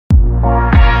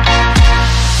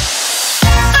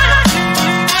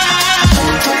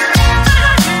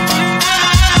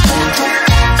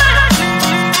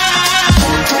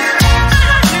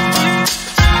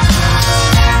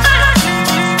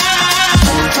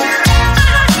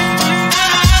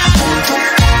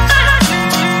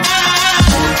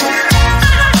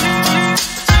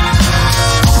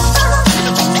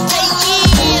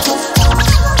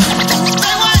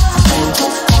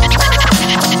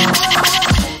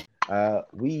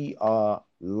We are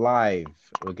live.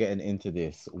 We're getting into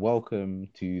this. Welcome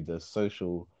to the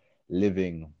Social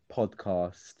Living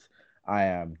Podcast. I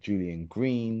am Julian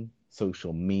Green,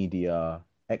 social media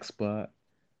expert,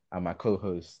 and my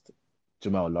co-host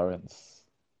Jamel Lawrence,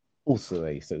 also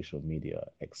a social media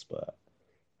expert.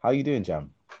 How you doing,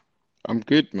 Jam? I'm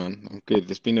good, man. I'm good.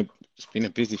 It's been a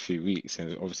busy few weeks,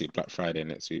 and obviously Black Friday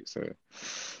next week. So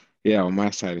yeah, on my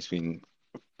side, it's been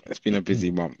a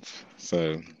busy month.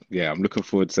 So yeah, I'm looking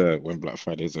forward to when Black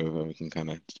Friday's over, we can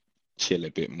kind of chill a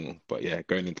bit more. But yeah,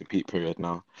 going into peak period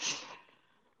now,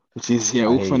 which is yeah, I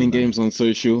all hear fun you, and man. games on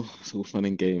social. It's all fun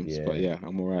and games. But Yeah, yeah,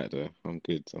 I'm all right though. I'm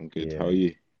good. I'm good. How are yeah.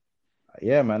 you?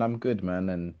 Yeah, man, I'm good, man,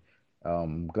 and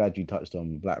glad you touched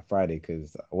on Black Friday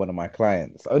because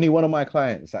only one of my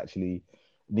clients actually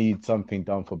needs something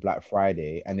done for Black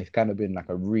Friday, and it's kind of been like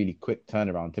a really quick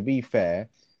turnaround. To be fair,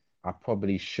 I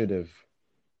probably should have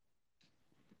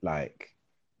like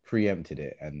preempted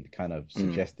it and kind of Mm.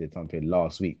 suggested something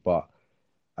last week, but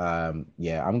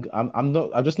yeah, I'm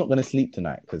just not gonna sleep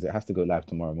tonight because it has to go live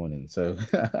tomorrow morning, so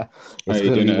Are it's you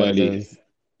gonna doing be it one of early? those.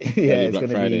 Yeah, Early it's Black gonna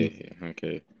be. Friday. Yeah,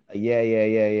 okay.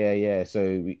 Yeah. So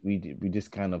we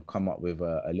just kind of come up with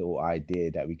a little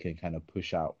idea that we can kind of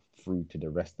push out through to the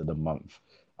rest of the month.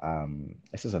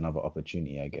 This is another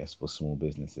opportunity, I guess, for small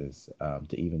businesses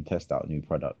to even test out new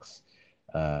products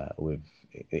with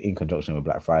in conjunction with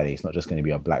Black Friday. It's not just going to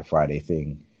be a Black Friday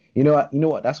thing. You know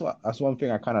what? That's one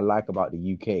thing I kind of like about the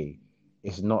UK.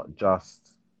 It's not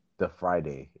just the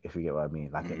Friday, if you get what I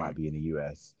mean. Like it might Mm. be in the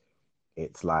US,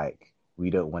 it's like we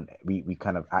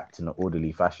kind of act in an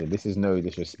orderly fashion. This is no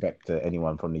disrespect to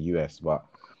anyone from the US, but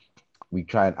we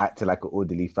try and act in like an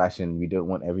orderly fashion. We don't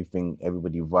want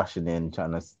everybody rushing in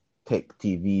trying to take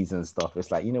TVs and stuff.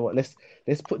 It's like, you know what, let's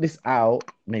put this out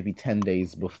maybe 10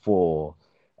 days before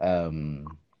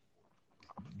um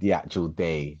the actual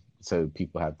day so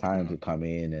people have time to Mm. come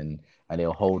in and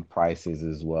they'll hold prices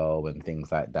as well and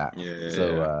things like that. Yeah, yeah,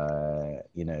 So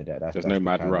yeah. that's There's that's no the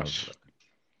mad kind of. rush.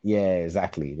 Yeah,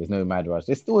 exactly. There's no mad rush.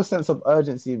 There's still a sense of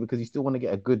urgency because you still want to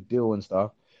get a good deal and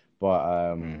stuff, but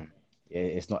Mm.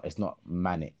 it's not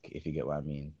manic if you get what I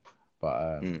mean.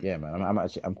 But Mm. yeah, man,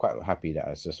 I'm quite happy that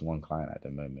it's just one client at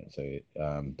the moment, so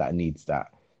that needs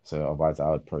that. So otherwise, I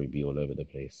would probably be all over the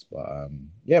place. But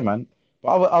yeah, man.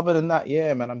 But other than that,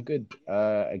 yeah, man, I'm good.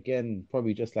 Again,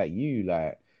 probably just like you,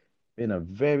 like been a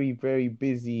very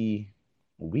busy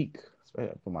week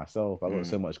for myself. I got Mm.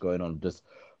 so much going on, just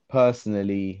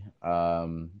personally,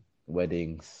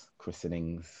 weddings,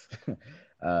 christenings,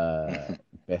 uh,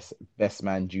 best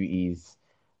man duties.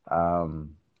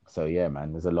 Um, so yeah,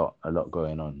 man, there's a lot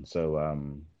going on. So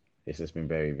it's just been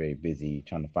very busy.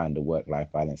 Trying to find the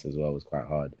work-life balance as well was quite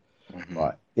hard. Mhm.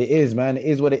 But it is, man. It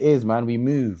is what it is, man. We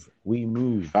move.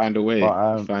 Find a way. We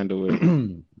But find a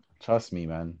way. trust me,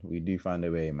 man. We do find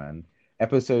a way, man.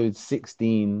 Episode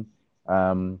 16.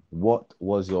 What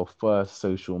was your first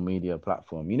social media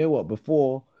platform? You know what?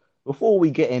 Before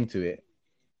we get into it,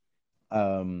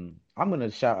 I'm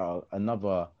gonna shout out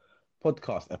another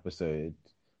podcast episode,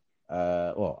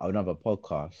 or another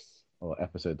podcast or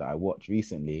episode that I watched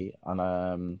recently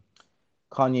on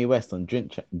Kanye West on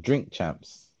Drink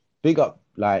Champs. Big up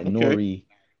like Okay. Nori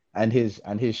and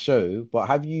his show. But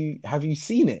have you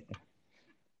seen it?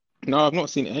 No, I've not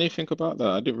seen anything about that.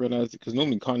 I didn't realize because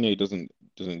normally Kanye doesn't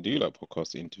do like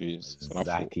podcast interviews. So I thought,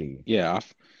 Exactly. yeah,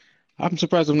 I'm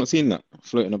surprised I've not seen that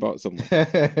floating about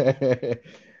somewhere.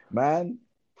 Man,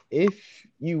 if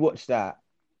you watch that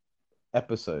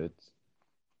episode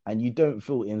and you don't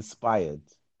feel inspired,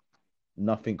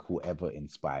 nothing will ever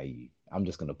inspire you. I'm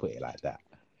just gonna put it like that.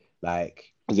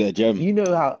 Like, Is it a gem? you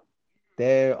know how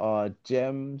there are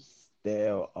gems,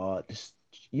 there are just,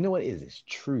 you know what it is? It's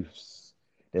truths.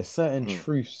 There's certain Mm,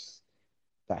 truths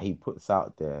that he puts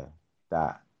out there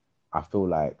that I feel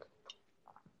like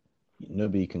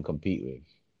nobody can compete with.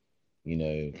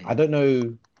 I mm. don't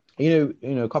know.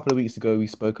 A couple of weeks ago we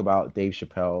spoke about Dave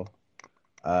Chappelle.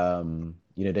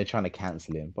 They're trying to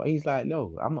cancel him, but he's like,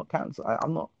 no, I'm not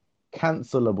I'm not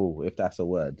cancelable, if that's a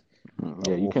word.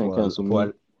 Yeah, you Or can't cancel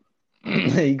me.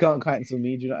 you can't cancel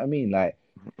me. Do you know what I mean? Like,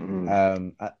 Mm,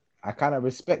 um, I, I kind of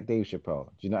respect Dave Chappelle.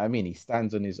 Do you know what I mean? He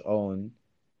stands on his own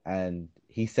and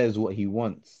he says what he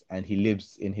wants and he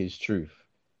lives in his truth.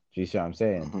 Do you see what I'm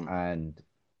saying? mhm. And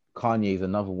Kanye is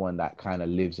another one that kind of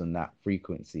lives on that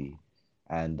frequency.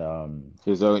 And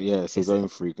His own, yeah, it's his it's own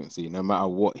frequency. No matter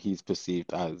what he's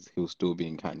perceived as, he'll still be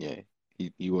in Kanye.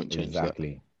 He won't change that.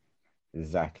 exactly,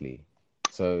 exactly.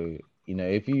 So,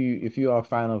 if you are a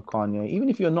fan of Kanye, even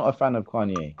if you're not a fan of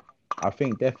Kanye, I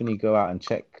think definitely go out and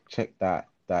check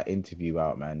that interview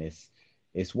out, man.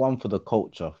 It's one for the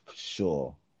culture for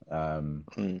sure. Um,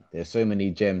 mm, there's so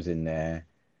many gems in there,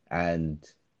 and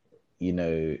you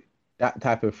know that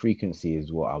type of frequency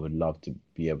is what I would love to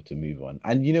be able to move on.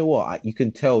 And you know what? You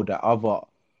can tell that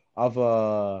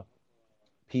other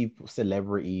people,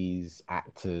 celebrities,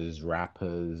 actors,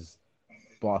 rappers,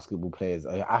 basketball players,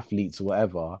 athletes,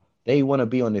 whatever, they want to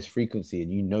be on this frequency,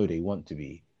 and you know they want to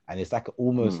be. And it's like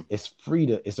almost mm, it's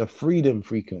freedom. It's a freedom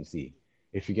frequency,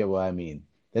 if you get what I mean.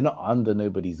 They're not under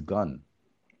nobody's gun.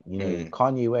 You know, mm,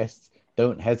 Kanye West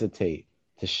don't hesitate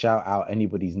to shout out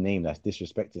anybody's name that's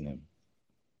disrespecting him.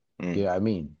 Do you mm, know what I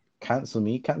mean? Cancel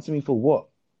me. Cancel me for what?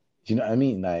 Do you know what I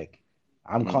mean? Like,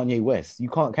 I'm mm, Kanye West. You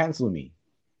can't cancel me.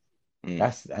 mm.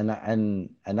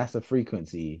 And that's a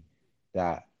frequency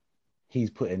that he's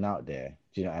putting out there.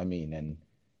 Do you know what I mean? And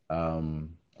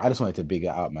I just wanted to big it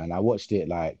out, man. I watched it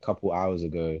like a couple hours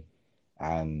ago,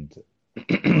 and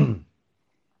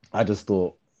I just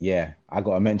thought, yeah, I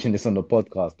gotta mention this on the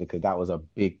podcast because that was a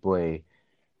big boy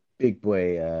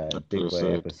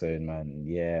Episode. episode, man.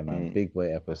 Yeah, man, Mm, big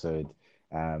boy episode.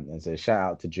 And so shout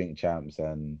out to Drink Champs,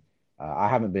 and I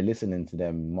haven't been listening to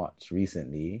them much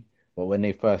recently, but when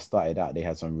they first started out, they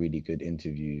had some really good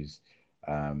interviews.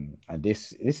 And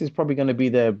this is probably going to be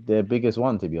their biggest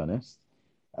one, to be honest.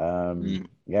 mm,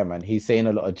 Yeah, man, he's saying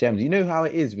a lot of gems. You know how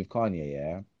it is with Kanye,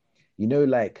 yeah? You know,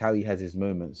 like how he has his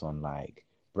moments on like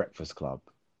Breakfast Club,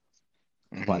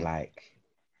 but mm. like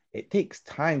it takes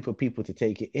time for people to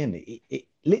take it in. It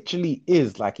literally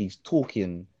is like he's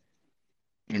talking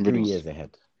In 3 years riddles.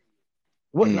 ahead.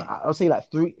 What? No, Mm, I'll say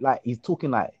like three, like he's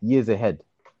talking like years ahead.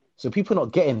 So people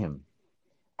not getting him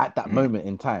at that mm, moment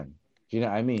in time. Do you know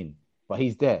what I mean? But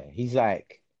he's there. He's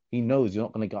like, he knows you're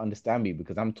not gonna understand me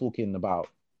because I'm talking about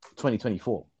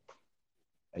 2024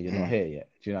 and you're not mm. here yet.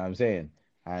 Do you know what I'm saying?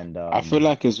 And I feel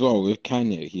like as well with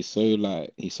Kanye, he's so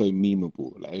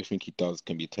memeable. Like everything he does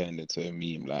can be turned into a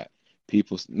meme. Like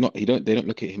people not he don't they don't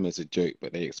look at him as a joke,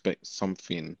 but they expect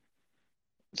something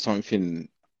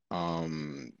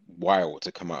wild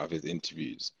to come out of his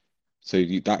interviews.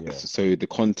 yeah, So the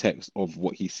context of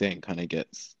what he's saying kind of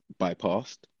gets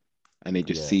bypassed, and they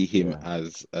just yeah, see him yeah,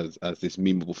 as this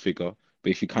memeable figure.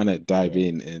 But if you kind of dive yeah,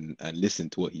 in and listen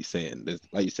to what he's saying, there's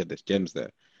like you said, there's gems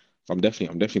there. So I'm definitely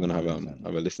gonna 100%.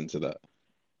 have a listen to that.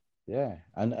 Yeah,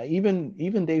 and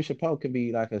even Dave Chappelle could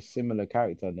be like a similar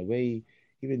character. And the way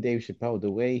even Dave Chappelle,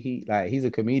 the way he like he's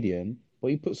a comedian, but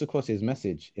he puts across his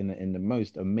message in the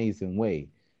most amazing way.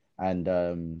 And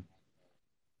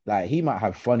like he might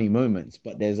have funny moments,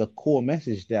 but there's a core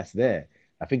message that's there.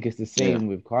 I think it's the Yeah. same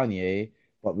with Kanye,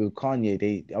 but with Kanye,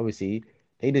 they obviously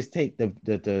they just take the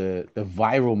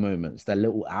viral moments, the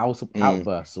little Mm,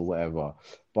 outbursts or whatever.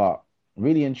 But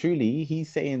really and truly,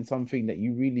 he's saying something that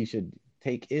you really should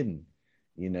take in.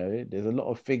 You know, there's a lot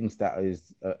of things that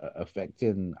is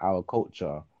affecting our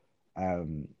culture.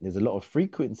 There's a lot of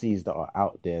frequencies that are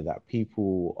out there that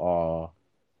people are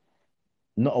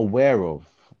not aware of,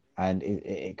 and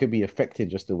it could be affecting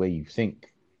just the way you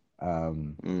think.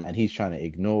 mm, And he's trying to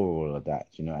ignore all of that.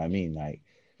 You know what I mean? Like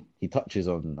he touches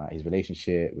on like his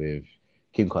relationship with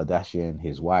Kim Kardashian,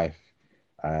 his wife,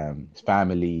 his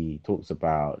family. He talks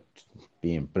about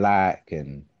being black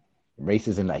and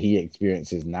racism that he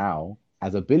experiences now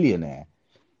as a billionaire.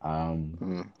 Um,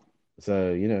 mm.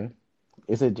 so you know,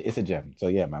 it's a gem. So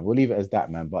yeah, man, we'll leave it as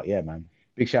that, man. But yeah, man,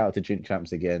 big shout out to Drink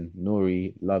Champs again.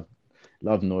 Nori,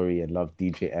 love Nori and love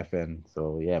DJ FN.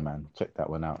 So yeah, man, check that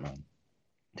one out, man.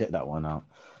 Check that one out.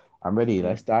 I'm ready. Mm.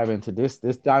 Let's dive into this.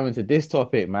 Let's dive into this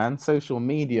topic, man. Social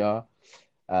media,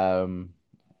 um,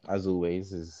 as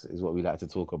always, is what we like to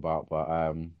talk about. But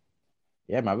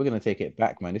yeah, man, we're gonna take it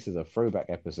back, man. This is a throwback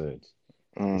episode.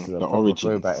 This is a The proper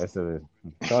throwback origins. episode.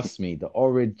 Trust me, the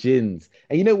origins.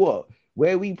 And you know what?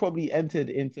 Where we probably entered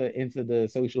into the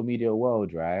social media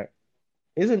world, right?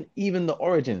 Isn't even the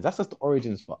origins. That's just the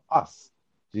origins for us.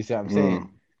 Do you see what I'm saying?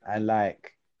 Mm. And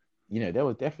like, there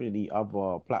was definitely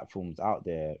other platforms out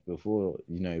there before,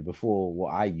 before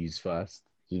what I used first.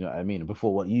 Do you know what I mean?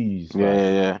 Before what you used Yeah, first. yeah,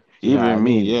 yeah. Do you know what I Even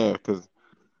me, mean? yeah, because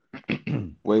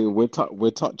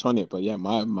we touch on it, but yeah,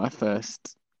 my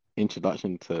first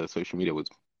introduction to social media was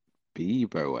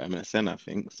Bebo or MSN, I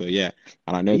think. So yeah,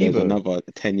 and I know there's Bebo, another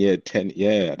 10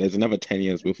 yeah, there's another 10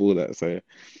 years before that. So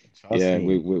trust yeah,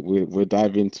 me. we'll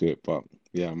dive into it, but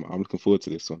yeah, I'm looking forward to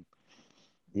this one.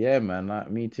 Yeah, man. Like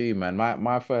me too, man.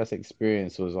 My first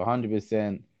experience was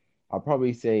 100%. I'll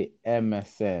probably say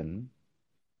MSN.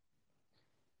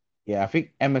 Yeah, I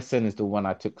think MSN is the one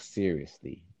I took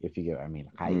seriously, if you get what I mean.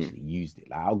 I Mm. actually used it.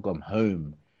 Like I'll come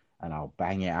home and I'll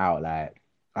bang it out. Like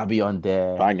I'll be on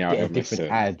there, Bang out get a different MSN.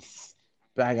 ads,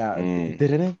 bang out Mm.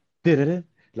 da-da-da, da-da-da.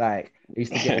 Like I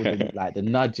used to get all the like the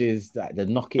nudges, like The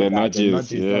the nudges,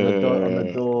 nudges on the yeah.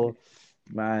 door.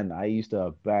 Man, I used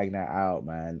to bang that out,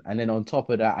 man. And then on top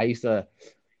of that, I used to,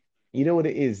 you know what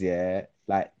it is, yeah?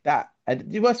 Like that.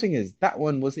 And the worst thing is that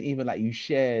one wasn't even like you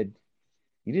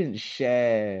didn't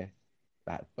share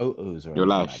like photos or Your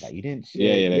anything like that. life. You didn't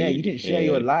Yeah, share, yeah, yeah, you didn't share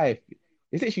your yeah. life.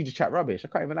 It's literally just chat rubbish. I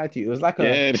can't even lie to you. It was like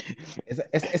Yeah.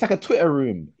 it's like a Twitter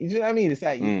room. You know what I mean? It's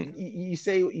like Mm. you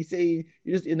say what you say.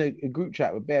 You're just in a group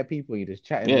chat with bare people. You're just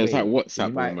chatting Yeah, it's like away. Then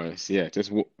you WhatsApp might. almost. Yeah,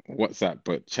 just WhatsApp,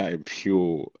 but chatting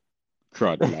pure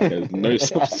crud. Like there's no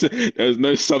substance. There's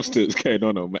no substance going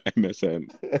on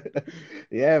MSN.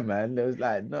 Yeah, man. There was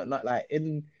like not like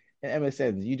in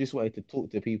MSNs, you just wanted to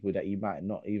talk to people that you might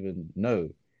not even know.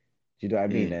 Do you know what I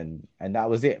mean? Mm. And that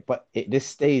was it. But it just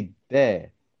stayed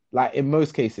there. Like in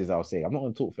most cases, I'll say I'm not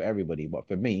gonna talk for everybody, but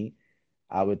for me,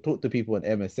 I would talk to people on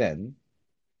MSN.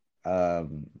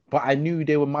 But I knew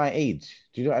they were my age.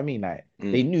 Do you know what I mean? Like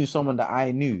they Mm. knew someone that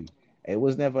I knew. It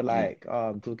was never Mm. like, oh,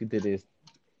 I'm talking to this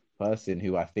person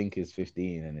who I think is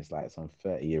 15 and it's like some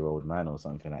 30-year-old man or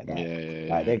something like that. Yeah, yeah,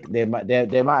 Like yeah. there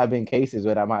might have been cases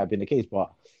where that might have been the case,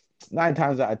 but 9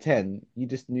 times out of 10, you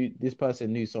just knew this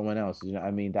person knew someone else, you know what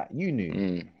I mean, that you knew,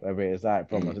 Mm. whether it's like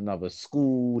from Mm. another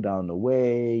school down the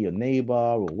way, your neighbor,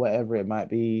 or whatever it might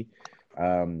be.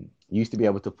 You used to be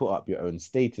able to put up your own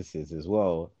statuses as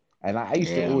well. And I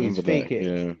used to Yeah, I always remember fake that.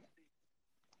 it. Yeah.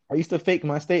 I used to fake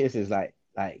my statuses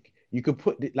like you could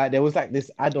like there was like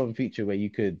this add-on feature where you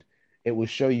could it will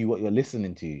show you what you're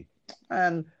listening to.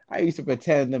 And I used to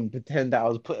pretend that I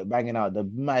was banging out the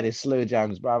maddest slow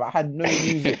jams, bro. I had no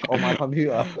music on my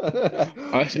computer.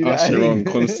 You know what I Usher on mean?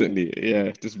 constantly.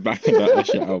 Yeah, just backing that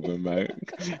Usher album, man.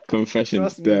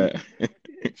 Confessions Trust me, there.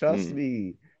 trust Mm.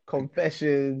 me.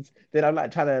 Confessions. Then I'm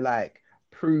like trying to like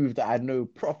prove that I know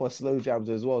proper slow jams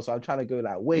as well. So I'm trying to go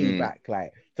like way Mm. back,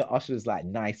 like to Usher's like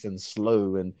nice and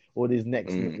slow and all these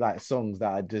next Mm. like songs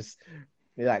that are just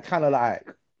like kind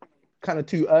of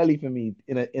too early for me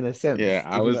in a Yeah, sense,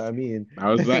 if you know what I mean. I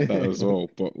was like that as well.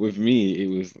 But with me, it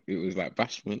was like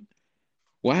Bashment.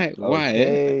 Why,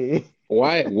 Okay.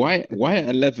 why at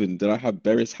 11 did I have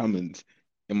Beres Hammond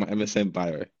in my MSN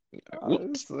bio? I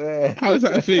What? swear. How is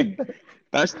that a thing?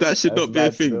 That should That's not be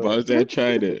a bad thing, but I still. was there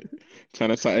trying it.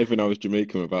 Trying to say everything I was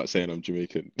Jamaican without saying I'm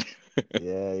Jamaican.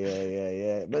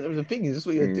 Yeah. But the thing is, this is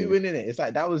what you're Mm, doing in it. It's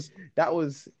like that was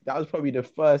probably the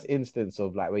first instance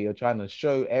of like where you're trying to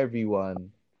show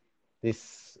everyone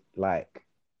this like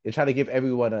you're trying to give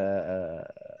everyone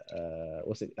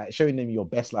what's it like showing them your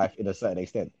best life in a certain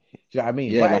extent. Do you know what I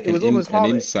mean? yeah, But like it was almost an hard.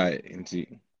 insight into.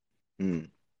 Mm,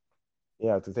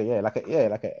 Yeah, to say like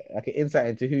an insight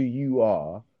into who you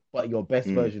are, but your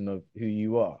best mm. version of who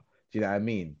you are. Do you know what I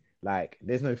mean? Like,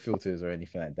 there's no filters or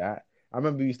anything like that. I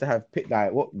remember we used to have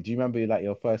like what do you remember like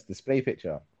your first display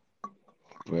picture?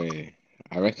 Wait,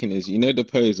 I reckon is you know the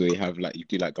pose where you have like you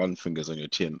do like gun fingers on your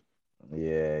chin,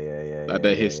 like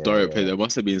the historic pose. Yeah. There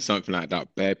must have been something like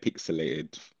that, bare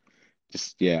pixelated.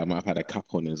 Just yeah, I might have had a cap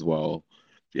on as well.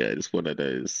 Yeah, just one of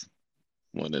those.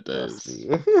 One of Trust those.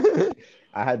 me.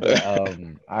 I had the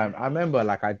I remember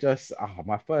like I just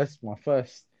my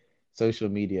first social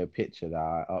media picture that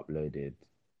I uploaded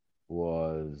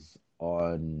was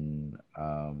on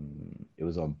it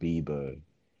was on Bebo.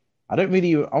 I don't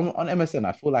really on MSN.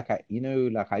 I feel like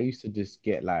like I used to just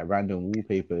get like random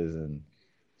wallpapers and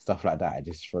stuff like that. I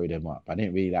just throw them up. I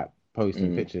didn't really like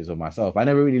posting Mm, pictures of myself. I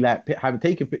never really like having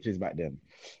taken pictures back then.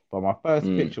 But my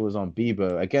first mm. picture was on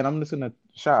Bebo. Again, I'm just gonna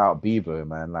shout out Bebo,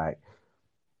 man. Like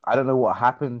I don't know what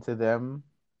happened to them,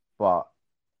 but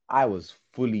I was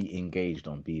fully engaged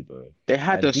on Bebo. They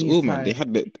had And us these all, man. times,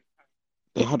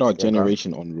 They had our yeah, gone.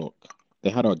 generation on lock. They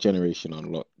had our generation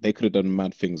on lock. They could have done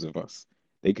mad things with us.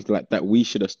 They could like that. We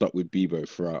should have stuck with Bebo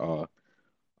throughout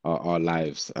our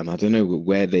lives. And I don't know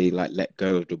where they like let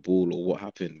go of the ball or what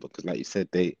happened because, like you said,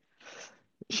 they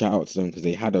shout out to them because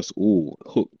they had us all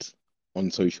hooked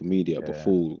on social media Yeah.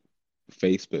 before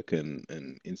Facebook and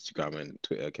Instagram and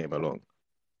Twitter came along.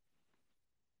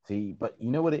 See, but you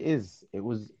know what it is? It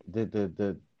was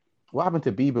the what happened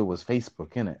to Bieber was Facebook,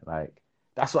 innit? Like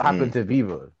that's what happened Mm, to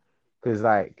Bieber. Because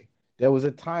like there was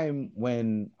a time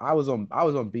when I was on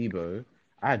Bieber.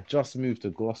 I had just moved to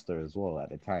Gloucester as well at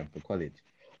the time for college.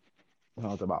 When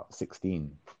I was about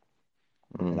 16.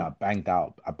 And mm, I banged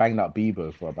out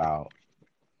Bieber for about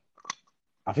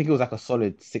I think it was like a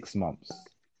solid 6 months.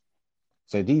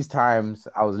 So these times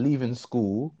I was leaving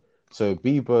school. So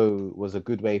Bebo was a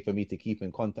good way for me to keep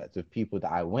in contact with people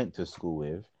that I went to school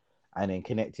with and then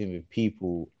connecting with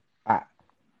people at,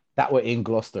 that were in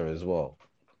Gloucester as well.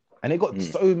 And it got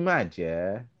mm, so mad,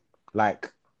 yeah.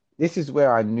 Like, this is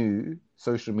where I knew.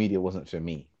 social media wasn't for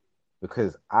me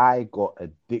because I got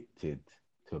addicted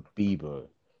to Bebo.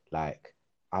 Like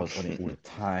I was on it all the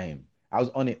time. I was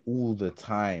on it all the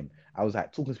time. I was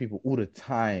like talking to people all the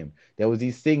time. There was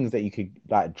these things that you could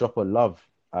like drop a love.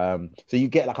 So you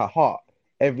get like a heart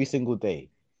every single day,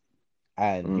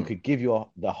 and you Mm. could give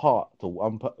the heart to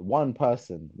one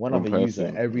person, one One other user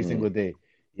person. every single day.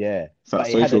 Yeah, It's that but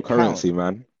it had a social count. currency,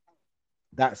 man.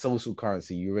 That social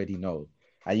currency you already know,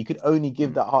 and you could only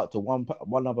give Mm. that heart to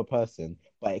one other person,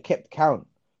 but it kept count.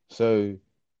 So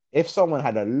if someone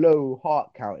had a low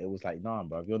heart count, it was like, nah,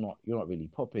 bro, you're not really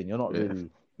popping, you're not Yeah.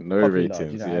 really No popular.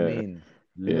 Do you ratings. know what I Yeah. mean?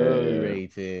 Yeah. Low Yeah.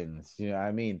 ratings. You know what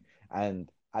I mean? And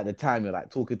at the time, you're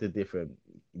like talking to different,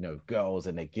 girls,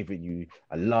 and they're giving you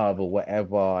a love or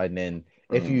whatever. And then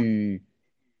if Mm. you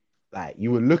like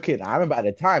you were looking, I remember at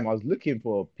the time I was looking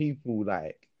for people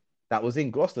like that was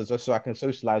in Gloucester just so I can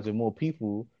socialize with more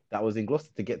people that was in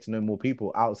Gloucester to get to know more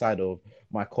people outside of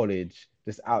my college,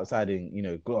 just outside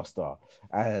in, Gloucester.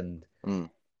 And Mm.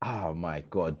 oh my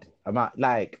God,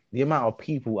 the amount of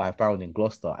people I found in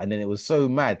Gloucester. And then it was so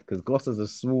mad because Gloucester's a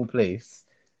small place.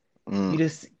 You Mm.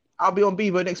 just I'll be on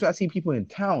Bebo next week, I see people in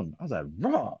town. I was like,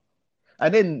 raw.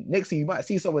 And then next thing you might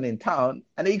see someone in town,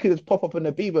 and then you could just pop up on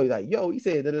the Bebo like, yo, he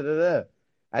said da da da da.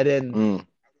 And then Mm.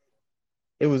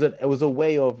 it was a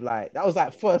way of like that was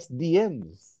like first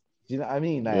DMs. Do you know what I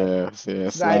mean? Like Yeah. So, yeah.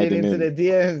 sliding Sliding into in. the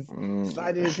DMs, Mm.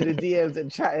 sliding into the DMs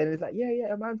and chatting. It's like, yeah,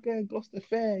 yeah, man's going Gloucester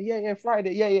Fair. Yeah, yeah,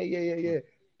 Friday. Yeah, yeah, yeah, yeah, yeah.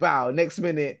 Bow. Next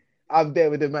minute, I'm there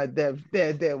with the man,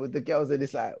 there with the girls, and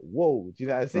it's like, whoa, do you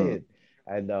know what I'm Mm. saying?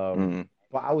 And Mm.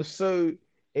 but I was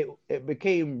it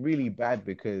became really bad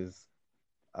because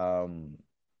um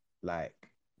like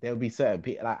there'll be certain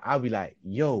people like I'll be like,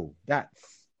 yo,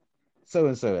 that's so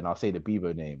and so, and I'll say the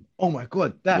Bebo name. Oh my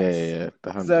god, Yeah. Yeah. that's Yeah.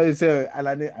 The so handle. and so, and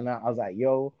I was like,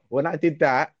 yo, when I did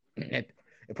that,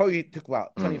 it probably took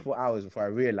about Mm. 24 hours before I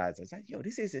realized. I was like, yo,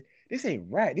 this ain't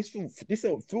right. This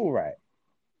don't feel right.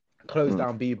 Close Mm.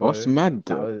 down What's Bebo. mad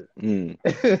That though? was Mm.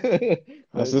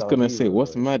 I was close just down gonna say, Bebo,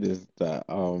 what's bro. mad is that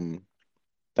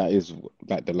that is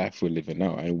like the life we're living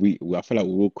now, and I feel like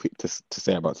we're all quick to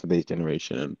say about today's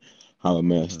generation and how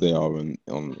immersed Hmm. they are on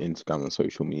Instagram and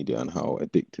social media and how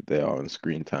addicted they are on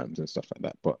screen times and stuff like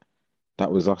that. But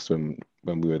that was us when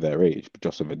we were their age, but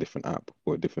just with a different app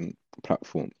or a different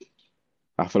platform.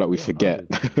 I feel like we Yeah, forget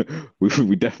 100%.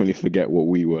 we definitely forget what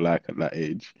we were like at that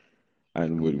age,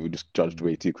 and we Mm, just judged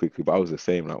way mm. too quickly. But I was the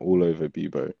same, like all over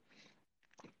Bebo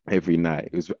every night.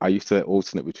 It was I used to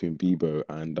alternate between Bebo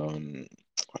and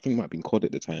I think it might have been COD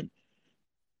at the time.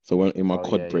 So when in my Oh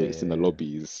COD yeah, yeah, breaks in the yeah,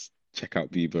 lobbies, check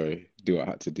out Bebo, do what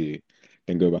I had to do,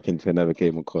 then go back into another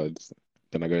game of COD.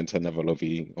 Then I go into another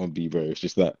lobby on Bebo. It's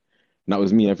just that. And that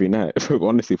was me every night,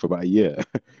 honestly, for about a year,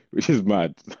 which is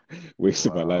mad. yeah.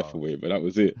 Wasted my life Wow. away, but that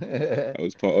was it. That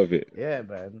was part of it. Yeah,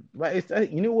 man. But it's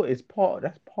you know what?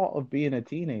 That's part of being a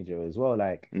teenager as well.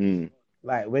 Mm,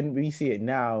 Like when we see it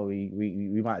now,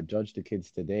 we might judge the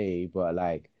kids today, but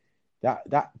like at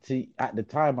the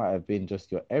time might have been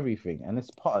just your everything, and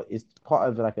it's part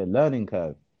of like a learning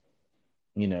curve,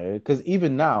 because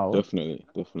even now definitely,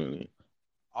 definitely.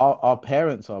 our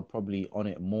parents are probably on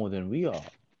it more than we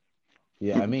are.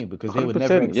 Yeah, I mean, because they were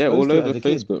never 100%. Yeah, exposed all to it over as a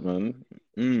kid. Facebook, man.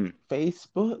 Mm,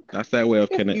 Facebook. that's their way of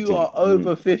If you connecting. are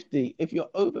over 50, if you're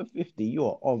over 50, you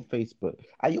are on Facebook.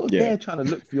 And you're Yeah, there trying to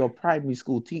look for your primary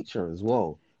school teacher as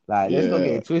well. Like, let's not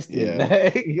get yeah, it twisted. yeah.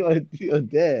 Like, you're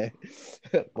there.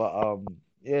 But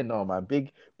yeah, no, man.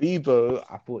 Big Bebo,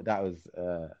 I thought that was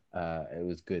it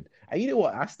was good. And you know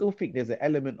what? I still think there's an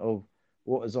element of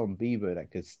what is on Bebo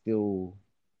that could still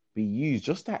be used.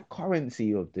 Just that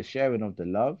currency of the sharing of the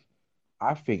love.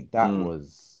 I think that Mm.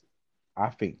 was I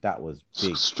think that was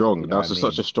big. You Strong. know what I That's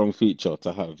such a mean? strong feature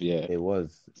to have. Yeah, It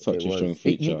was. It such a strong was.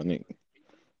 feature. And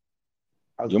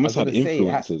I was. you I almost was had gonna say.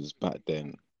 influencers back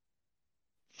then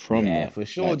from Yeah, that. for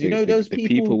sure. Like Do you know those the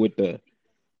people people? with the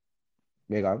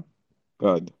Big on.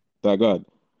 God, that God.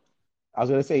 I was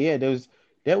gonna say, yeah.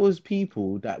 There was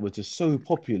people that were just so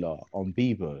popular on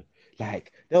Bebo.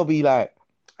 Like they'll be like,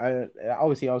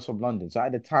 obviously I was from London, so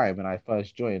at the time when I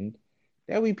first joined,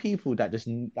 there'll be people that just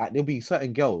like there'll be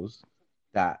certain girls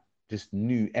that just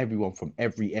knew everyone from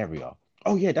every area.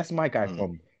 Oh yeah, that's my guy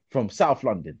Mm, from South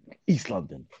London, East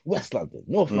London, West London,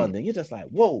 North mm, London. You're just like,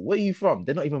 whoa, where are you from?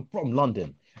 They're not even from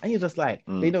London, and you're just like,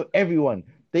 they mm. know everyone.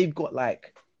 They've got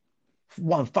like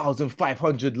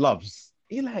 1,500 loves.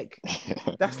 You're like,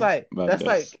 that's like that's Madness.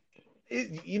 like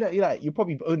you're like you've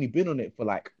probably only been on it for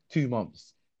like 2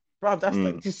 months, bro. That's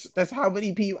like Mm, just that's how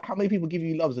many people give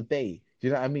you loves a day. Do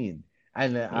you know what I mean?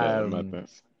 And yeah,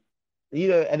 madness.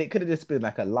 and it could have just been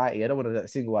like a lighty. I don't want to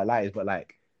single out lighties, but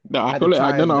like No, I At the feel it.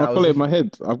 I don't time, know. I that feel was it in my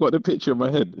head. I've got the picture in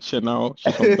my head. Chanel,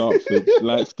 she's from Dartford,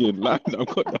 light skin. Like, I've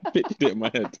got that picture in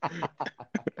my head.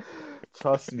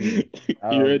 trust me. You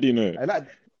already know. And that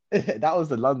that was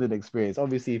the London experience.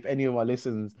 Obviously, if any of our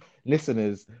listeners grew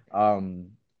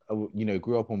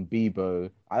up on Bebo,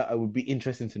 I would be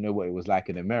interested to know what it was like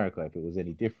in America if it was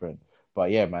any different.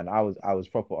 But yeah, man, I was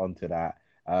proper onto that.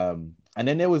 And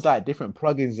then there was like different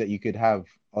plugins that you could have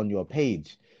on your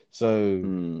page. So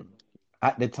Mm.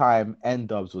 at the time, N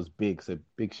Dubs was big, so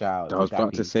big shout I out to was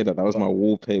about to Dappy. say that. That was my But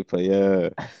wallpaper. Yeah.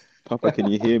 Papa, can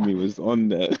you hear me? Was on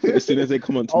there. As soon as they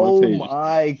come onto my oh page,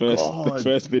 my the God,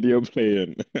 first video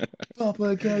playing.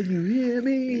 Papa, can you hear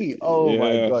me? Oh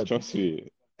my Yeah, God. trust me.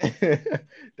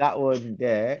 That one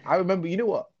there. I remember, you know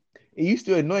what? It used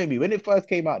to annoy me when it first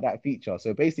came out, that feature.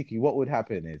 So basically, what would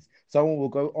happen is someone will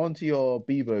go onto your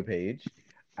Bebo page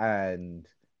and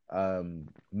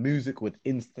music would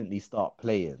instantly start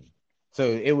playing. So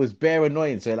it was bare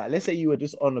annoying. So like let's say you were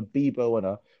just on a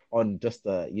Bebo on just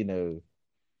a,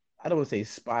 I don't want to say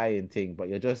spying thing, but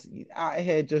you're just out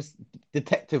here just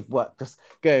detective work, just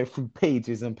going through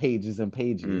pages and pages and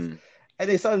pages. Mm. And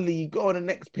then suddenly you go on the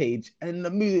next page and the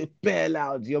music's bare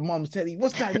loud. Your mom's telling you,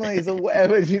 what's that noise or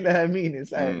whatever? Do you know what I mean?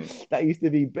 It's like Mm. that used to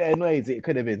be bare noise. It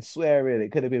could have been swearing,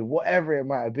 it could have been whatever it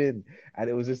might have been. And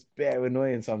it was just bare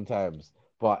annoying sometimes.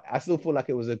 But I still feel like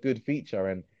it was a good feature.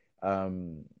 And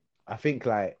um I think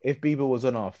like if Bieber was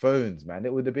on our phones, man,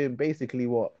 it would have been basically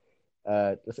what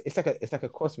it's like a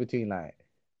cross between like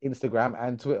Instagram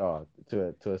and Twitter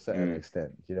to a certain Mm.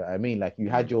 extent. You know what I mean? Like you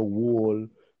had Mm. your wall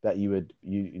that you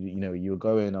were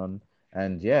going on,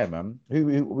 and yeah, man.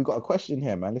 We got a question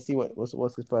here, man. Let's see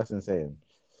what's this person saying.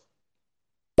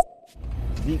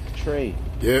 Zeke Trey.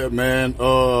 Yeah, man.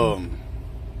 I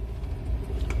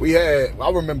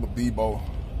remember Bebo.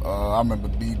 I remember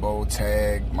Bebo,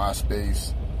 Tag,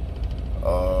 MySpace.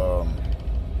 Um,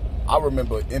 I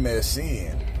remember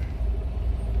MSN.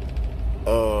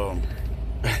 Um,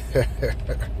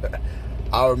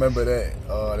 I remember that.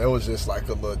 That was just like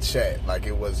a little chat. Like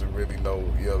it wasn't really no,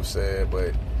 you know what I'm saying?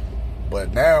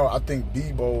 But now I think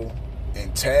Bebo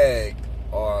and Tag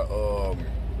are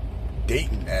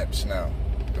dating apps now,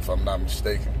 if I'm not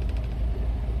mistaken.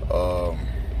 Um,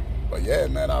 but yeah,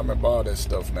 man, I remember all that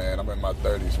stuff, man. I'm in my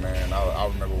 30s, man. I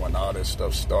remember when all this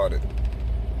stuff started.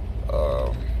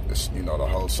 This, the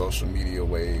whole social media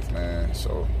wave, man.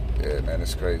 So yeah, man,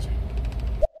 it's crazy.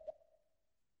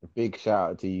 A big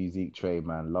shout out to you, Zeke Trey,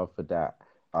 man. Love for that.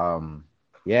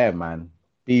 Yeah, man.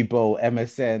 Bebo,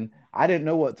 MSN. I didn't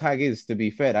know what tag is, to be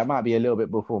fair. That might be a little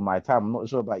bit before my time. I'm not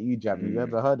sure about you, Jam. You Mm.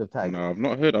 ever heard of tag? No, I've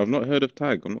not heard. I've not heard of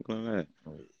Tag. I'm not gonna lie.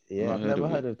 I've Yeah, not I've heard never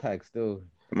of it. heard of tag still.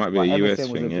 It might be a But US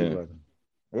MSN was a thing. big Yeah. one.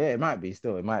 Yeah, it might be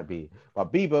still, it might be.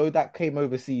 But Bebo, that came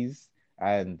overseas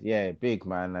and yeah, big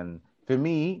man. And for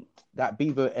me, that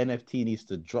Bebo NFT needs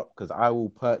to drop because I will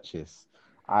purchase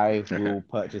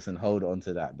and hold on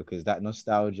to that because that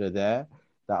nostalgia there,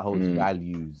 that holds Mm.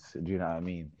 values. Do you know what I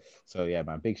mean? So yeah,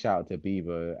 man, big shout out to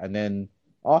Bebo. And then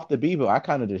after Bebo, I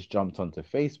kind of just jumped onto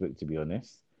Facebook to be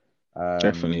honest.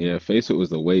 Definitely. Yeah. Um, Facebook was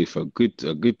the way for a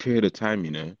good period of time.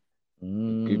 A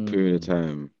good period of mm,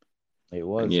 time. it And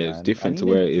was, yeah, it's man. And different to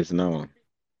where it is now.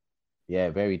 yeah,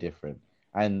 very different.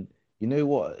 And you know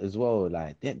what, as well,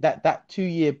 like that 2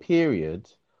 year period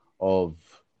of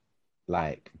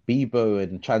like Bebo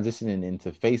and transitioning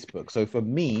into Facebook. So for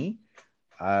me,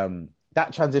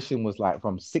 that transition was like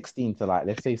from 16 to like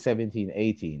let's say 17,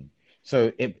 18.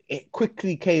 So it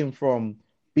quickly came from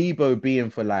Bebo being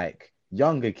for like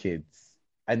younger kids,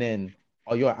 and then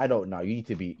oh you're an adult now, you need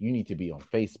to be on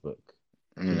Facebook.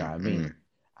 Do you know what Mm. I mean? Mm.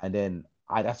 And then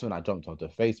I that's when I jumped onto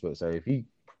Facebook. So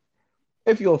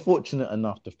if you're fortunate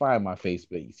enough to find my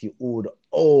Facebook, you see all the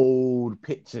old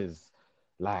pictures.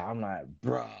 Like I'm like,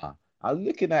 bruh. I was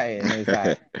looking at it and it's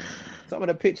like some of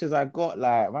the pictures I got,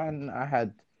 like man, I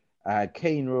had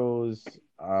cane rows,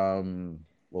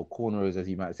 or cornrows as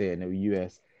you might say in the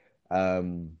US.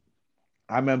 Um,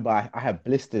 I remember I had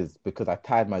blisters because I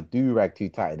tied my do-rag too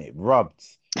tight and it rubbed.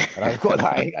 And I got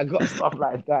like I got stuff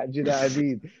like that. Do you know what I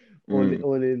mean?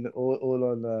 Mm.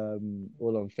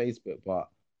 All on Facebook. But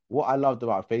what I loved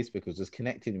about Facebook was just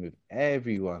connecting with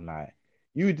everyone. Like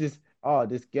you just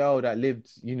this girl that lived,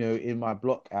 in my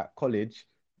block at college,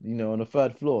 on the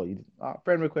third floor.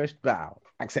 Friend request, bow,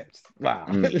 accept, wow.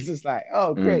 Mm. It's just like,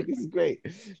 oh great, Mm. this is great.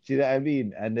 Do you know what I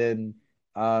mean? And then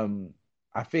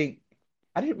I think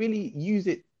I didn't really use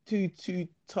it too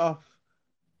tough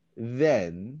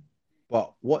then,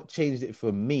 but what changed it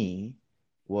for me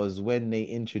was when they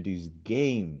introduced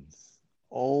games.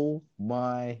 Oh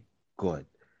my God.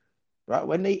 Right?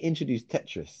 When they introduced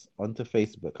Tetris onto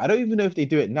Facebook, I don't even know if they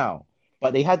do it now,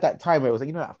 but they had that time where it was like,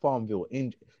 you know, like Farmville,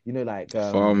 in you know, like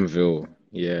Farmville.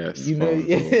 Yes, you know,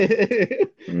 Farmville.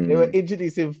 they were Mm,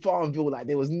 introducing Farmville like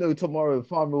there was no tomorrow.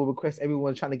 Farmville request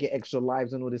everyone trying to get extra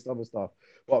lives and all this other stuff.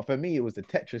 But for me, it was the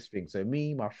Tetris thing. So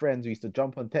me, my friends, we used to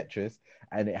jump on Tetris,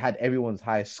 and it had everyone's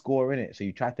highest score in it. So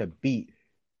you tried to beat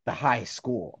the high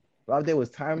score. Well, there was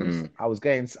times mm. I was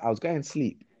going to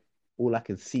sleep. All I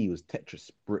could see was Tetris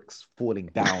bricks falling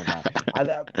down. Like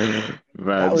that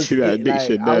Man, was see that it. Like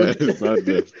addiction I there, was. it's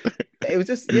madness. It was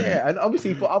just yeah, and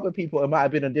obviously for other people it might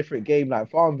have been a different game like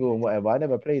Farmville and whatever. I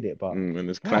never played it, but And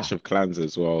there's Clash ah, of Clans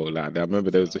as well. Like I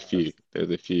remember there was a few. trust, There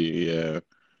was a few. Yeah.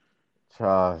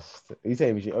 trust. You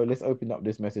say we should. Oh, let's open up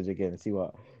this message again and see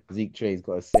what Zeke Trey's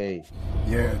got to say.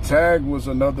 Yeah, tag was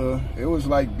another. It was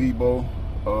like Bebo.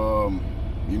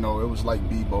 It was like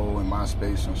Bebo and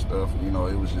MySpace and stuff. It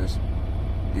was just,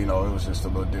 it was just a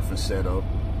little different setup,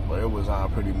 but it was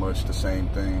pretty much the same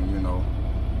thing.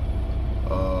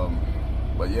 Um,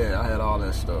 but yeah, I had all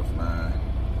that stuff, man.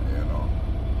 You know,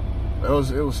 it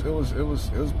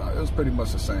was pretty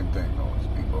much the same thing though as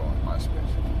Bebo and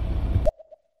MySpace.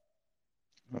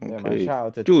 Yeah, man.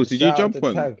 Okay. Jules, did you Shout out jump to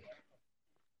on? Tag.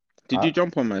 Did you Huh?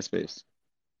 jump on MySpace?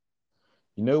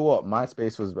 You know what?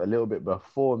 MySpace was a little bit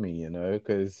before me,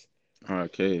 because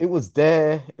Okay. it was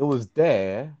there,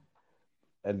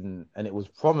 and it was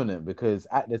prominent because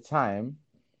at the time,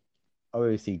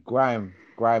 obviously grime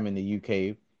in the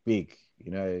UK, big,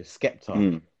 Skepta,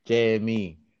 Mm,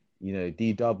 JME,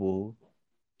 D Double.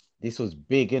 This was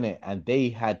big in it, and they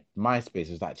had MySpace.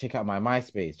 It was like, check out my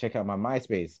MySpace, check out my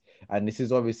MySpace. And this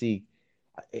is obviously,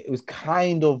 it was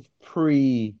kind of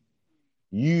pre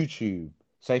YouTube.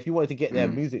 So if you wanted to get their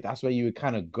mm. music, that's where you would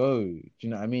kind of go. Do you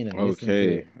know what I mean? And listen to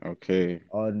Okay. it Okay.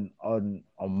 on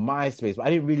MySpace. But I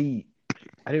didn't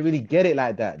really get it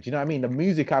like that. Do you know what I mean? The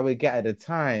music I would get at the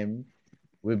time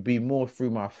would be more through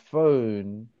my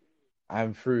phone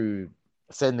and through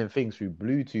sending things through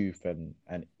Bluetooth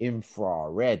and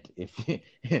infrared. If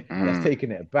that's Mm.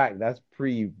 taking it back, that's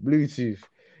pre-Bluetooth.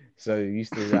 So you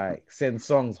used to like send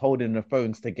songs holding the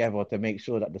phones together to make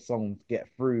sure that the songs get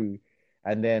through.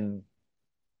 And then,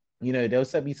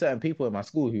 there'll be certain people in my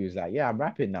school who was like, yeah, I'm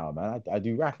rapping now, man. I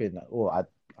do rapping, or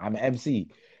I'm an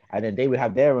MC. And then they would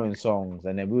have their own songs,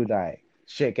 and then we would like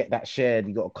get that shared.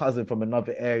 You got a cousin from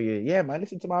another area. Yeah, man,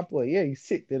 listen to my boy. Yeah, he's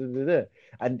sick. Da, da, da, da.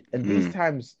 And these Mm.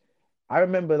 times, I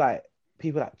remember like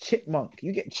people like Chipmunk.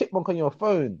 You get Chipmunk on your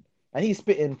phone, and he's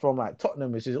spitting from like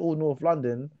Tottenham, which is all North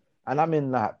London, and I'm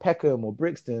in like Peckham or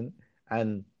Brixton,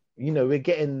 and we're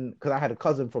getting because I had a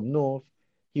cousin from North.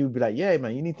 He would be like, "Yeah,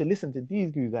 man, you need to listen to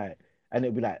these guys," like, and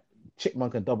it'd be like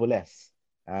Chipmunk and Double S.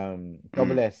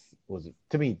 Double Mm. S was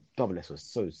to me, Double S was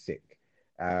so sick.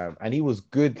 And he was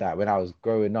good like when I was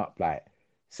growing up, like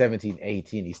 17,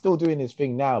 18. He's still doing his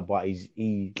thing now, but I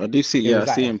do see. it Yeah, I was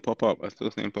see like him pop up. I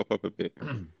still see him pop up a bit.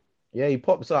 yeah, he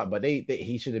pops up, but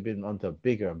he should have been onto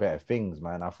bigger and better things,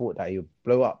 man. I thought that he would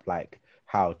blow up like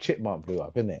how Chipmunk blew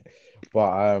up, isn't it?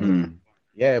 But Mm.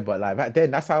 yeah, but like back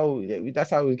then, that's how we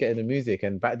was getting the music,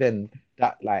 and back then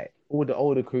that like all the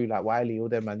older crew like Wiley, all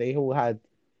them man, they had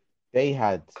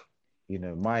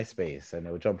MySpace, and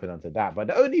they were jumping onto that. But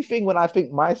the only thing when I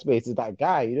think MySpace is that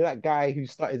guy, that guy who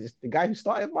started the guy who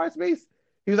started MySpace.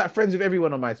 He was like friends with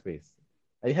everyone on MySpace,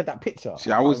 and he had that picture.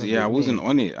 See, I can't remember yeah, I his wasn't name.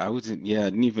 on it. I wasn't, yeah, I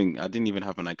didn't even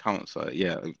have an account. So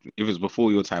yeah, if it was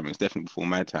before your time, it's definitely before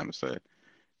my time. So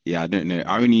yeah, I don't know.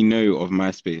 I Mm. only know of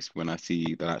MySpace when I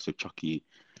see the likes of Chucky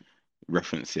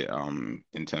reference it,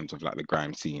 in terms of like the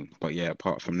grime scene. But yeah,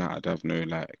 apart from that, I'd have no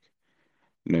like,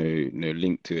 no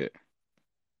link to it.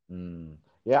 Mm.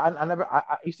 Yeah,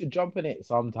 I used to jump in it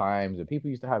sometimes, and people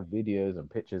used to have videos and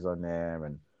pictures on there,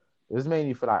 and it was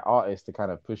mainly for like artists to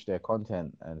kind of push their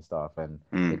content and stuff. And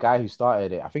the Mm. guy who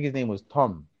started it, I think his name was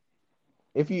Tom.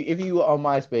 If you were on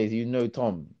MySpace, you know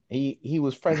Tom. He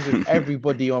was friends with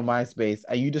everybody on MySpace,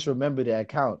 and you just remember their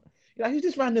account. He's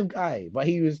this random guy, but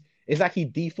he was. It's like he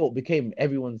default became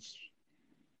everyone's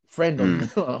friend on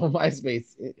Mm. on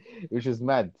MySpace, which was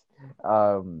mad.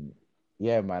 Um,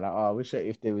 yeah, man. I wish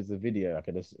if there was a video, I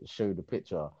could just show the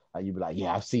picture, and you'd be like,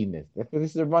 "Yeah, I've seen this.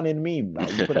 This is a running meme.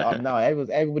 Like you put it up now,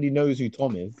 everybody knows who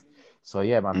Tom is." So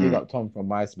yeah, man, big Mm. up Tom from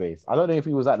MySpace. I don't know if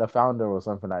he was like the founder or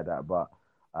something like that, but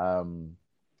um,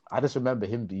 I just remember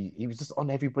him. He was just on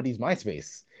everybody's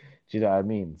MySpace. Do you know what I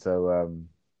mean? So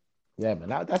yeah,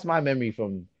 man, that's my memory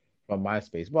from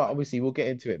MySpace. But obviously, we'll get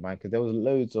into it, man, because there was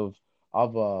loads of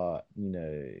other,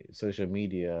 social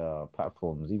media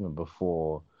platforms even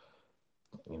before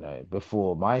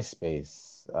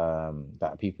MySpace,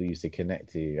 that people used to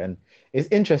connect to, and it's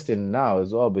interesting now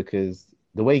as well because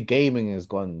the way gaming has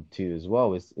gone to as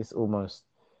well, it's almost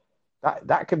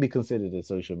that can be considered a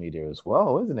social media as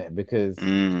well, isn't it? Because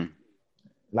Mm.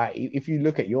 like if you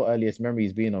look at your earliest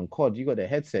memories being on COD, you got the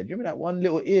headset. Do you remember that one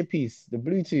little earpiece, the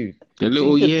Bluetooth? The So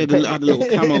you little, yeah, could I had the little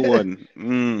camo one.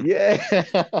 yeah,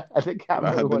 the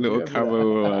I camo had the one. Do little you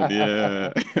camo one, remember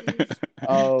yeah. that?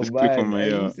 Oh Just clip on man, my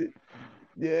and you ear. used to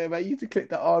yeah, man, you used to click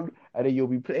that on, and then you'll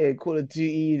be playing Call of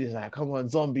Duty. It's like, come on,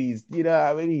 zombies. You know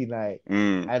what I mean? Like,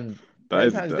 Mm. and them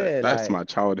times there, That's like. my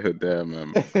childhood there,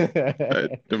 man.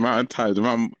 The amount of times, the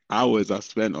amount of hours I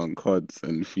spent on CODs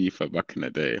and FIFA back in the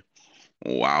day.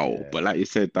 Wow. Yeah, But like you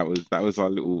said, that was our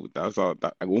little that was our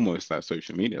that almost like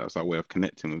social media. That's our way of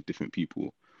connecting with different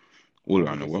people all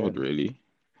around the world, 100%. really.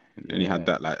 And then you had Yeah,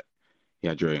 that like you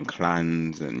had your own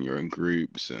clans and your own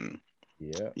groups and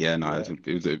yeah, yeah, no, yeah.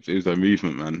 it was a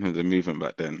movement, man. It was a movement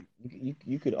back then.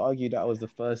 You could argue that was the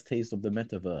first taste of the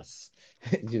metaverse.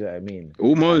 Do you know what I mean?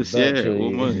 Like Almost, yeah,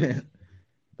 almost. virtually,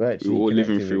 We were virtually all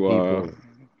living connecting with through our people.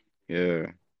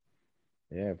 yeah,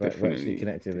 Yeah, virtually definitely,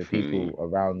 connecting with definitely. people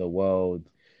around the world.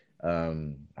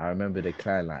 I remember the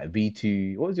clan like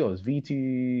V2. What was yours?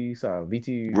 V2. Sorry,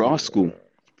 V2. Rascal.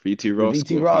 VT The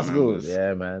V2 Rascal, if you Rascals. remembers.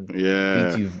 Yeah, man.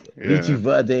 Yeah, V2 V2 yeah.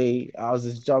 Verde. I was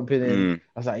just jumping in. Mm,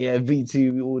 I was like, yeah,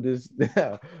 V2. We all just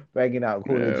banging out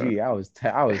Call of yeah. Duty. I was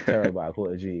terrible at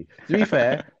Call of Duty. To be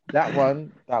fair, that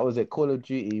was at Call of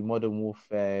Duty Modern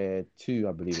Warfare 2,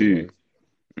 I believe it Two. was.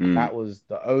 Mm. That was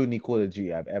the only Call of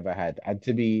Duty I've ever had. And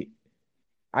to be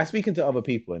I speaking to other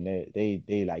people and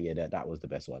they like, yeah, that was the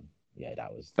best one. Yeah,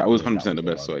 That was that 100% was the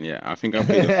the best one. one. Yeah, I think I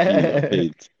played a few. I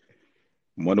played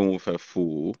Modern Warfare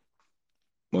 4,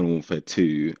 Modern Warfare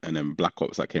 2, and then Black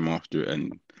Ops that came after it.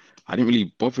 And I didn't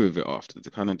really bother with it after.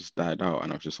 It kind of just died out,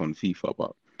 and I was just on FIFA.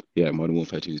 But yeah, Modern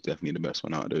Warfare 2 is definitely the best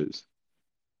one out of those.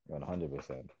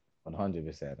 100%.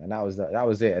 100%. And that was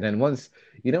it. And then once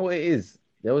you know what it is,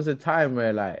 there was a time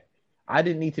where like I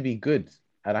didn't need to be good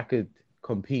and I could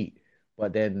compete.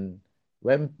 But then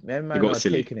when It man got are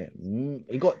silly. taking it,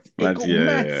 it Man, got yeah,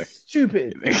 mad yeah.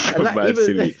 stupid. It And got like mad even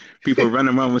silly. People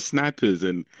running around with snipers,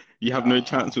 and you have no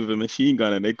chance ah, with a machine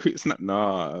gun, and they quick snap.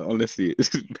 Nah, honestly, it's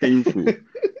painful.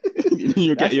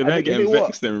 that's You're and there then, you getting know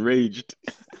what? vexed and raged.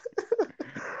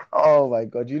 Oh my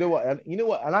God. You know what? And you know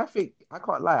what? And I think I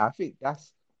can't lie. I think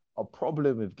that's a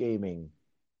problem with gaming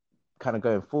kind of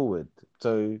going forward.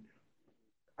 So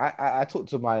I talked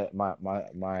to my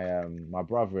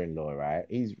brother-in-law, right?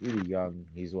 He's really young.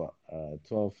 He's what,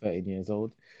 12, 13 years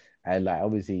old. And like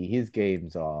obviously his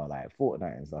games are like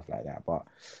Fortnite and stuff like that. But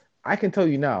I can tell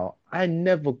you now, I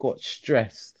never got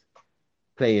stressed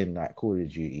playing like Call of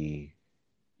Duty,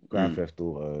 Grand Mm. Theft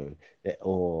Auto,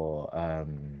 or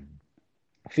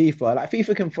FIFA. Like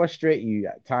FIFA can frustrate you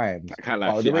at times, I can't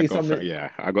lie, but the way some of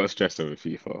yeah, I got stressed over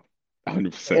FIFA,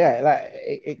 100%. yeah, like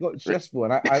it got stressful,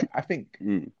 and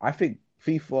Mm. I think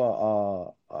FIFA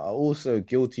are also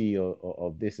guilty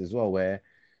of this as well, where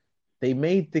they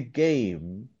made the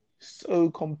game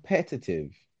so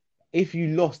competitive. If you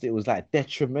lost, it was like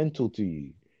detrimental to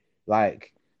you.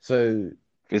 Like so,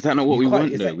 Is that not what you we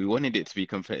can't. want It's though? like We wanted it to be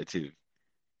competitive.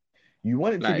 you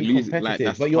want it to Like be lose, like competitive,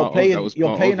 that's but part of that was you're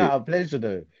part of playing it. out of pleasure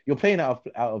though. You're playing out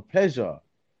of pleasure.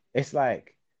 It's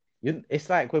like it's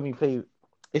like when we play.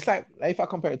 It's like if I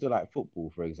compare it to like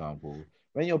football, for example.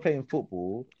 When you're playing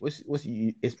football,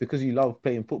 it's because you love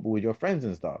playing football with your friends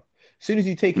and stuff. As soon as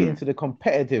you take it Mm. into the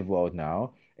competitive world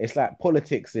now, it's like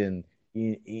politics and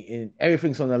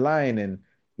everything's on the line, and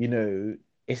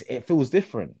it feels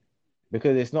different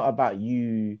because it's not about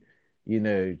you,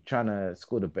 trying to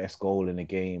score the best goal in the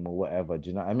game or whatever. Do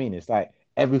you know what I mean? It's like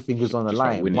everything is on the Just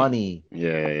about line. winning. Money.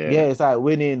 Yeah, Yeah, yeah. it's like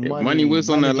winning Money money, was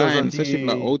on the managers line, onto especially for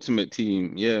like you. Ultimate